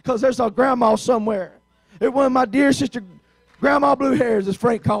 Why? Because there's a grandma somewhere. There's one of my dear sister, Grandma Blue Hairs, as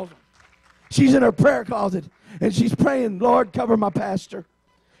Frank calls her. She's in her prayer closet, and she's praying, Lord, cover my pastor.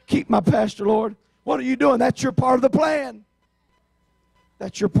 Keep my pastor, Lord. What are you doing? That's your part of the plan.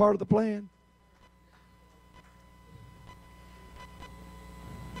 That's your part of the plan.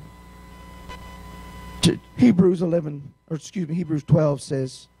 Hebrews 12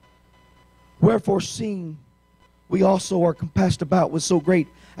 says, wherefore, seeing we also are compassed about with so great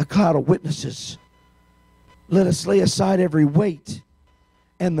a cloud of witnesses, let us lay aside every weight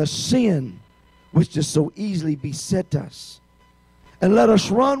and the sin which does so easily beset us. And let us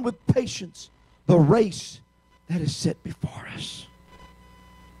run with patience the race that is set before us.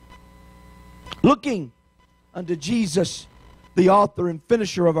 Looking unto Jesus, the author and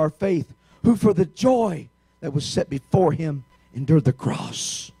finisher of our faith, who for the joy that was set before him endured the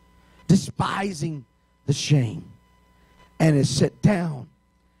cross, despising the shame, and is set down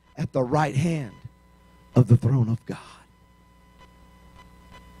at the right hand of the throne of God.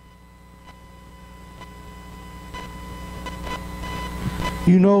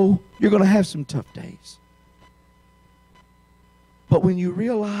 You know, you're going to have some tough days. But when you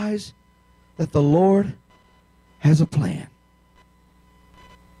realize that the Lord has a plan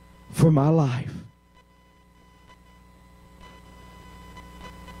for my life,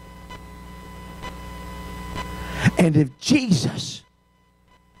 and if Jesus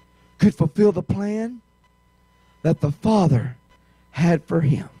could fulfill the plan that the Father had for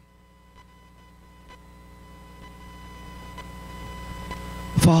him,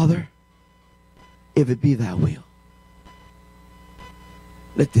 Father, if it be thy will,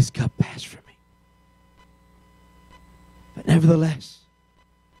 let this cup pass from me. But nevertheless,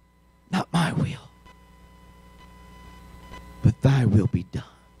 not my will, but thy will be done.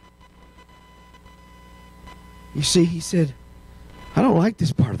 You see, he said, I don't like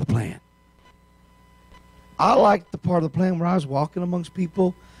this part of the plan. I liked the part of the plan where I was walking amongst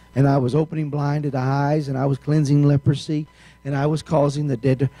people and I was opening blinded eyes and I was cleansing leprosy and I was causing the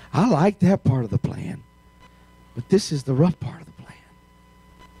dead to... I like that part of the plan. But this is the rough part of the plan.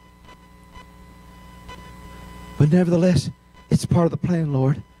 But nevertheless, it's part of the plan,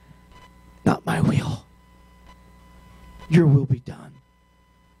 Lord. Not my will. Your will be done.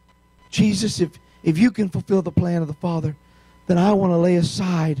 Jesus, if you can fulfill the plan of the Father, then I want to lay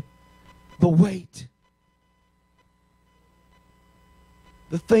aside the weight,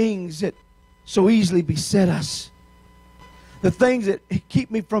 the things that so easily beset us, the things that keep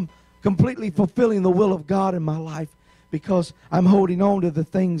me from completely fulfilling the will of God in my life, because I'm holding on to the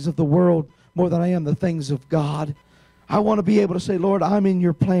things of the world more than I am the things of God. I want to be able to say, Lord, I'm in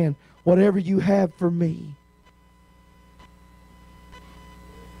your plan, whatever you have for me.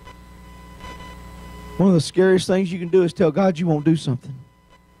 One of the scariest things you can do is tell God you won't do something.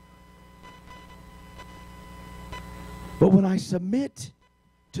 But when I submit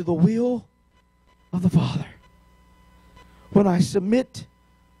to the will of the Father, when I submit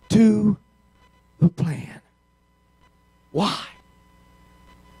to the plan. Why?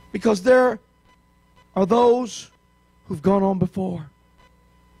 Because there are those who've gone on before.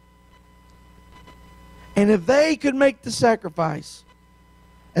 And if they could make the sacrifice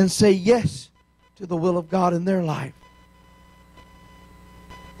and say yes to the will of God in their life,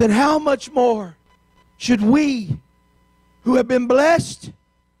 then how much more should we, who have been blessed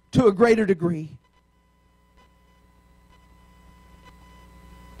to a greater degree?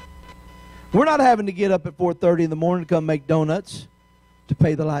 We're not having to get up at 4:30 in the morning to come make donuts to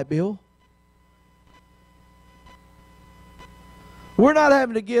pay the light bill. We're not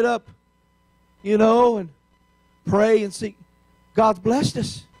having to get up, and pray and seek. God's blessed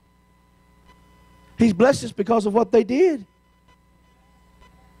us. He's blessed us because of what they did.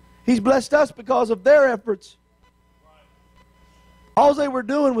 He's blessed us because of their efforts. All they were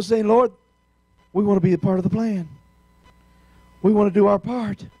doing was saying, Lord, we want to be a part of the plan. We want to do our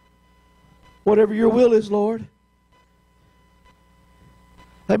part. Whatever your will is, Lord.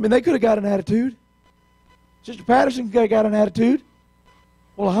 I mean, they could have got an attitude. Sister Patterson could have got an attitude.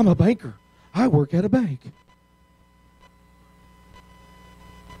 Well, I'm a banker. I work at a bank.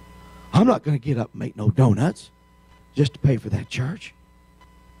 I'm not going to get up and make no donuts just to pay for that church.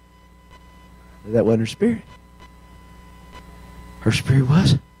 That wasn't her spirit. Her spirit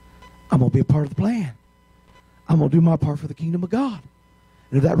was, I'm going to be a part of the plan. I'm going to do my part for the kingdom of God.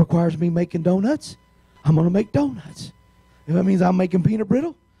 And if that requires me making donuts, I'm going to make donuts. If that means I'm making peanut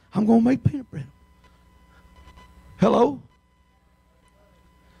brittle, I'm going to make peanut brittle. Hello?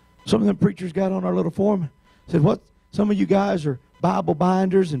 Some of them preachers got on our little forum, said, "What? Some of you guys are Bible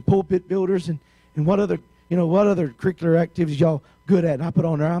binders and pulpit builders, and what other curricular activities y'all good at?" And I put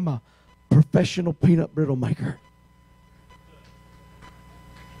on there, I'm a professional peanut brittle maker,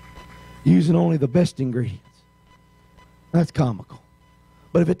 using only the best ingredients. That's comical.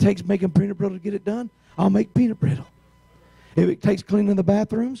 But if it takes making peanut brittle to get it done, I'll make peanut brittle. If it takes cleaning the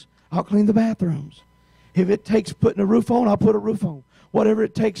bathrooms, I'll clean the bathrooms. If it takes putting a roof on, I'll put a roof on. Whatever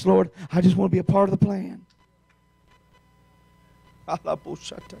it takes, Lord, I just want to be a part of the plan.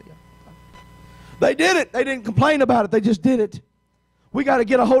 They did it. They didn't complain about it. They just did it. We got to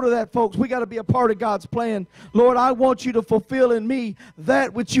get a hold of that, folks. We got to be a part of God's plan. Lord, I want you to fulfill in me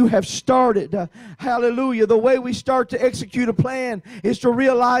that which you have started. Hallelujah. The way we start to execute a plan is to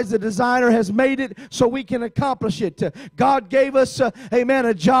realize the designer has made it so we can accomplish it. God gave us, amen,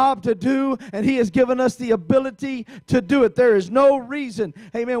 a job to do, and he has given us the ability to do it. There is no reason,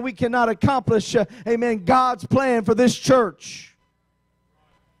 amen, we cannot accomplish, amen, God's plan for this church.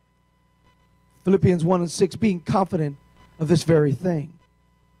 Philippians 1:6, being confident of this very thing,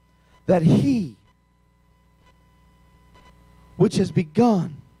 that he which has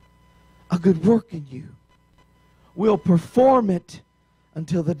begun a good work in you will perform it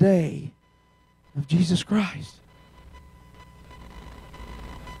until the day of Jesus Christ.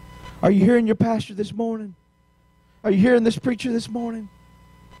 Are you hearing your pastor this morning? Are you hearing this preacher this morning?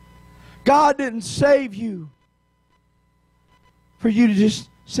 God didn't save you for you to just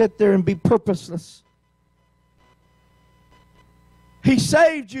sit there and be purposeless. He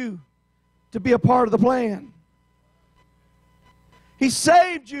saved you to be a part of the plan. He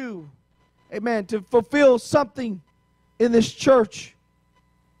saved you, amen, to fulfill something in this church.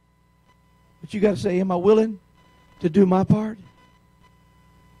 But you got to say, am I willing to do my part?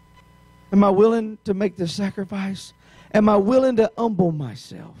 Am I willing to make the sacrifice? Am I willing to humble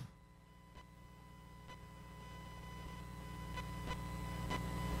myself?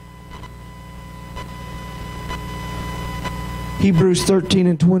 Hebrews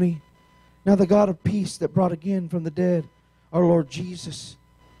 13:20. Now the God of peace that brought again from the dead our Lord Jesus,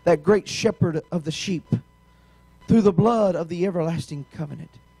 that great shepherd of the sheep, through the blood of the everlasting covenant.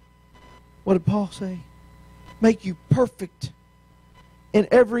 What did Paul say? Make you perfect in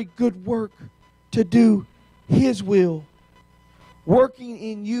every good work to do his will, working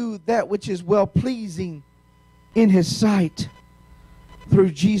in you that which is well-pleasing in his sight,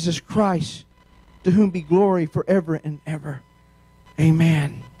 through Jesus Christ, to whom be glory forever and ever.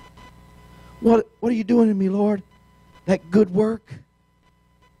 Amen. What are you doing in me, Lord? That good work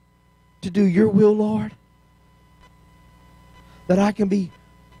to do your will, Lord? That I can be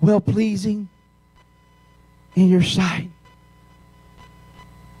well-pleasing in your sight.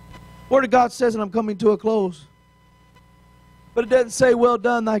 Word of God says, and I'm coming to a close, but it doesn't say, well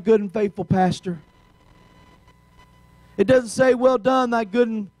done, thy good and faithful pastor. It doesn't say, well done, thy good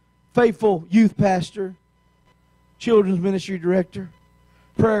and faithful youth pastor, children's ministry director,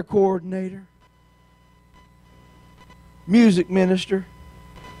 prayer coordinator, music minister.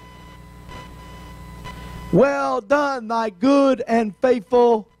 Well done, thy good and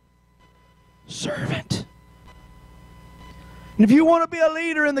faithful servant. And if you want to be a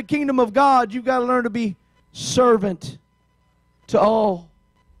leader in the kingdom of God, you've got to learn to be servant to all.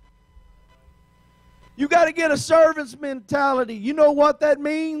 You got to get a servant's mentality. You know what that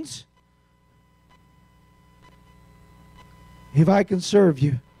means? If I can serve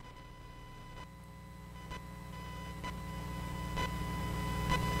you,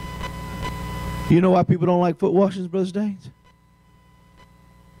 you know why people don't like foot washings, Brother Staines?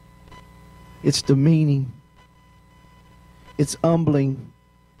 It's demeaning. It's humbling.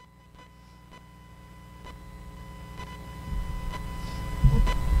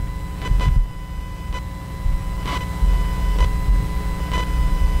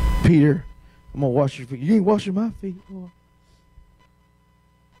 Peter, I'm going to wash your feet. You ain't washing my feet, Lord.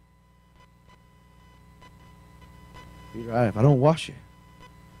 Peter, if I don't wash you,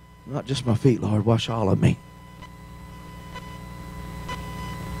 not just my feet, Lord, wash all of me.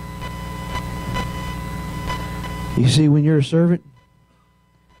 You see, when you're a servant,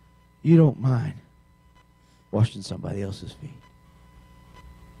 you don't mind washing somebody else's feet.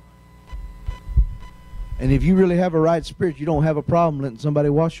 And if you really have a right spirit, you don't have a problem letting somebody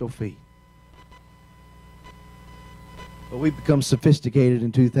wash your feet. But we've become sophisticated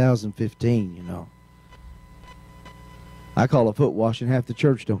in 2015, you know. I call a foot washing, half the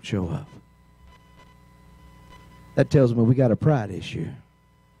church don't show up. That tells me we got a pride issue.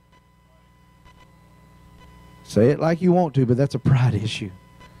 Say it like you want to, but that's a pride issue.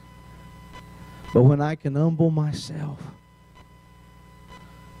 But when I can humble myself,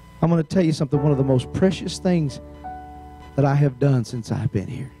 I'm going to tell you something, one of the most precious things that I have done since I've been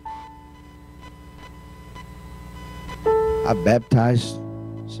here. I've baptized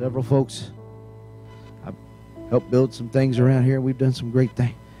several folks. I've helped build some things around here. We've done some great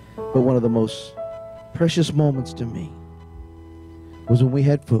things. But one of the most precious moments to me was when we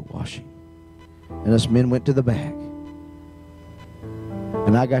had foot washing. And us men went to the back.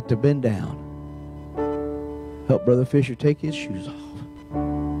 And I got to bend down, help Brother Fisher take his shoes off,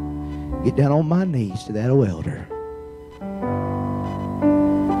 get down on my knees to that old elder,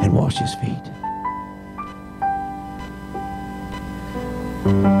 and wash his feet.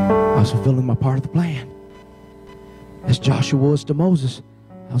 I was fulfilling my part of the plan. As Joshua was to Moses,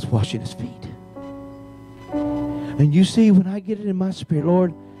 I was washing his feet. And you see, when I get it in my spirit,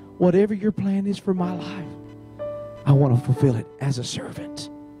 Lord, whatever your plan is for my life, I want to fulfill it as a servant.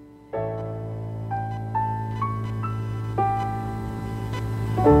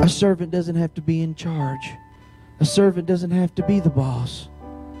 A servant doesn't have to be in charge. A servant doesn't have to be the boss.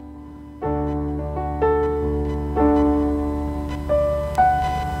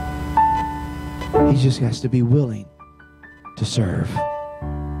 He just has to be willing to serve.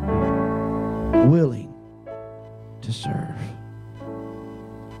 Willing to serve.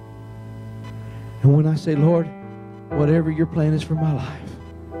 And when I say, Lord, whatever your plan is for my life,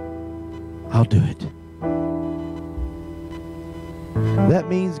 I'll do it. That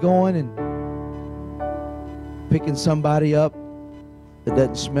means going and picking somebody up that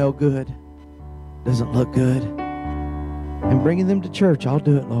doesn't smell good, doesn't look good, and bringing them to church. I'll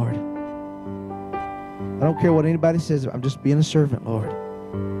do it, Lord. I don't care what anybody says. I'm just being a servant, Lord.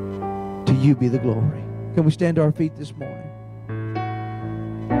 To you be the glory. Can we stand to our feet this morning?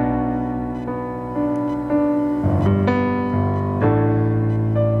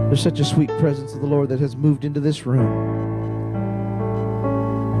 There's such a sweet presence of the Lord that has moved into this room.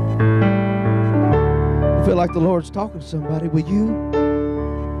 I feel like the Lord's talking to somebody. Will you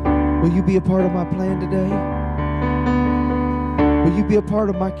be a part of my plan today? Will you be a part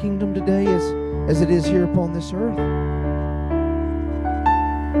of my kingdom today as it is here upon this earth?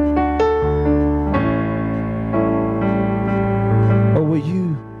 Or will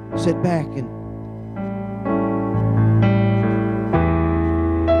you sit back and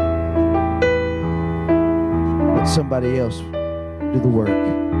let somebody else do the work?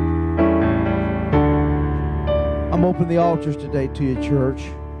 I'm opening the altars today to you,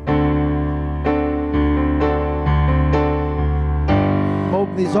 church. I'm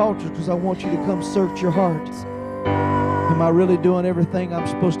opening these altars because I want you to come search your heart. Am I really doing everything I'm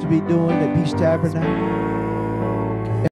supposed to be doing at Peace Tabernacle?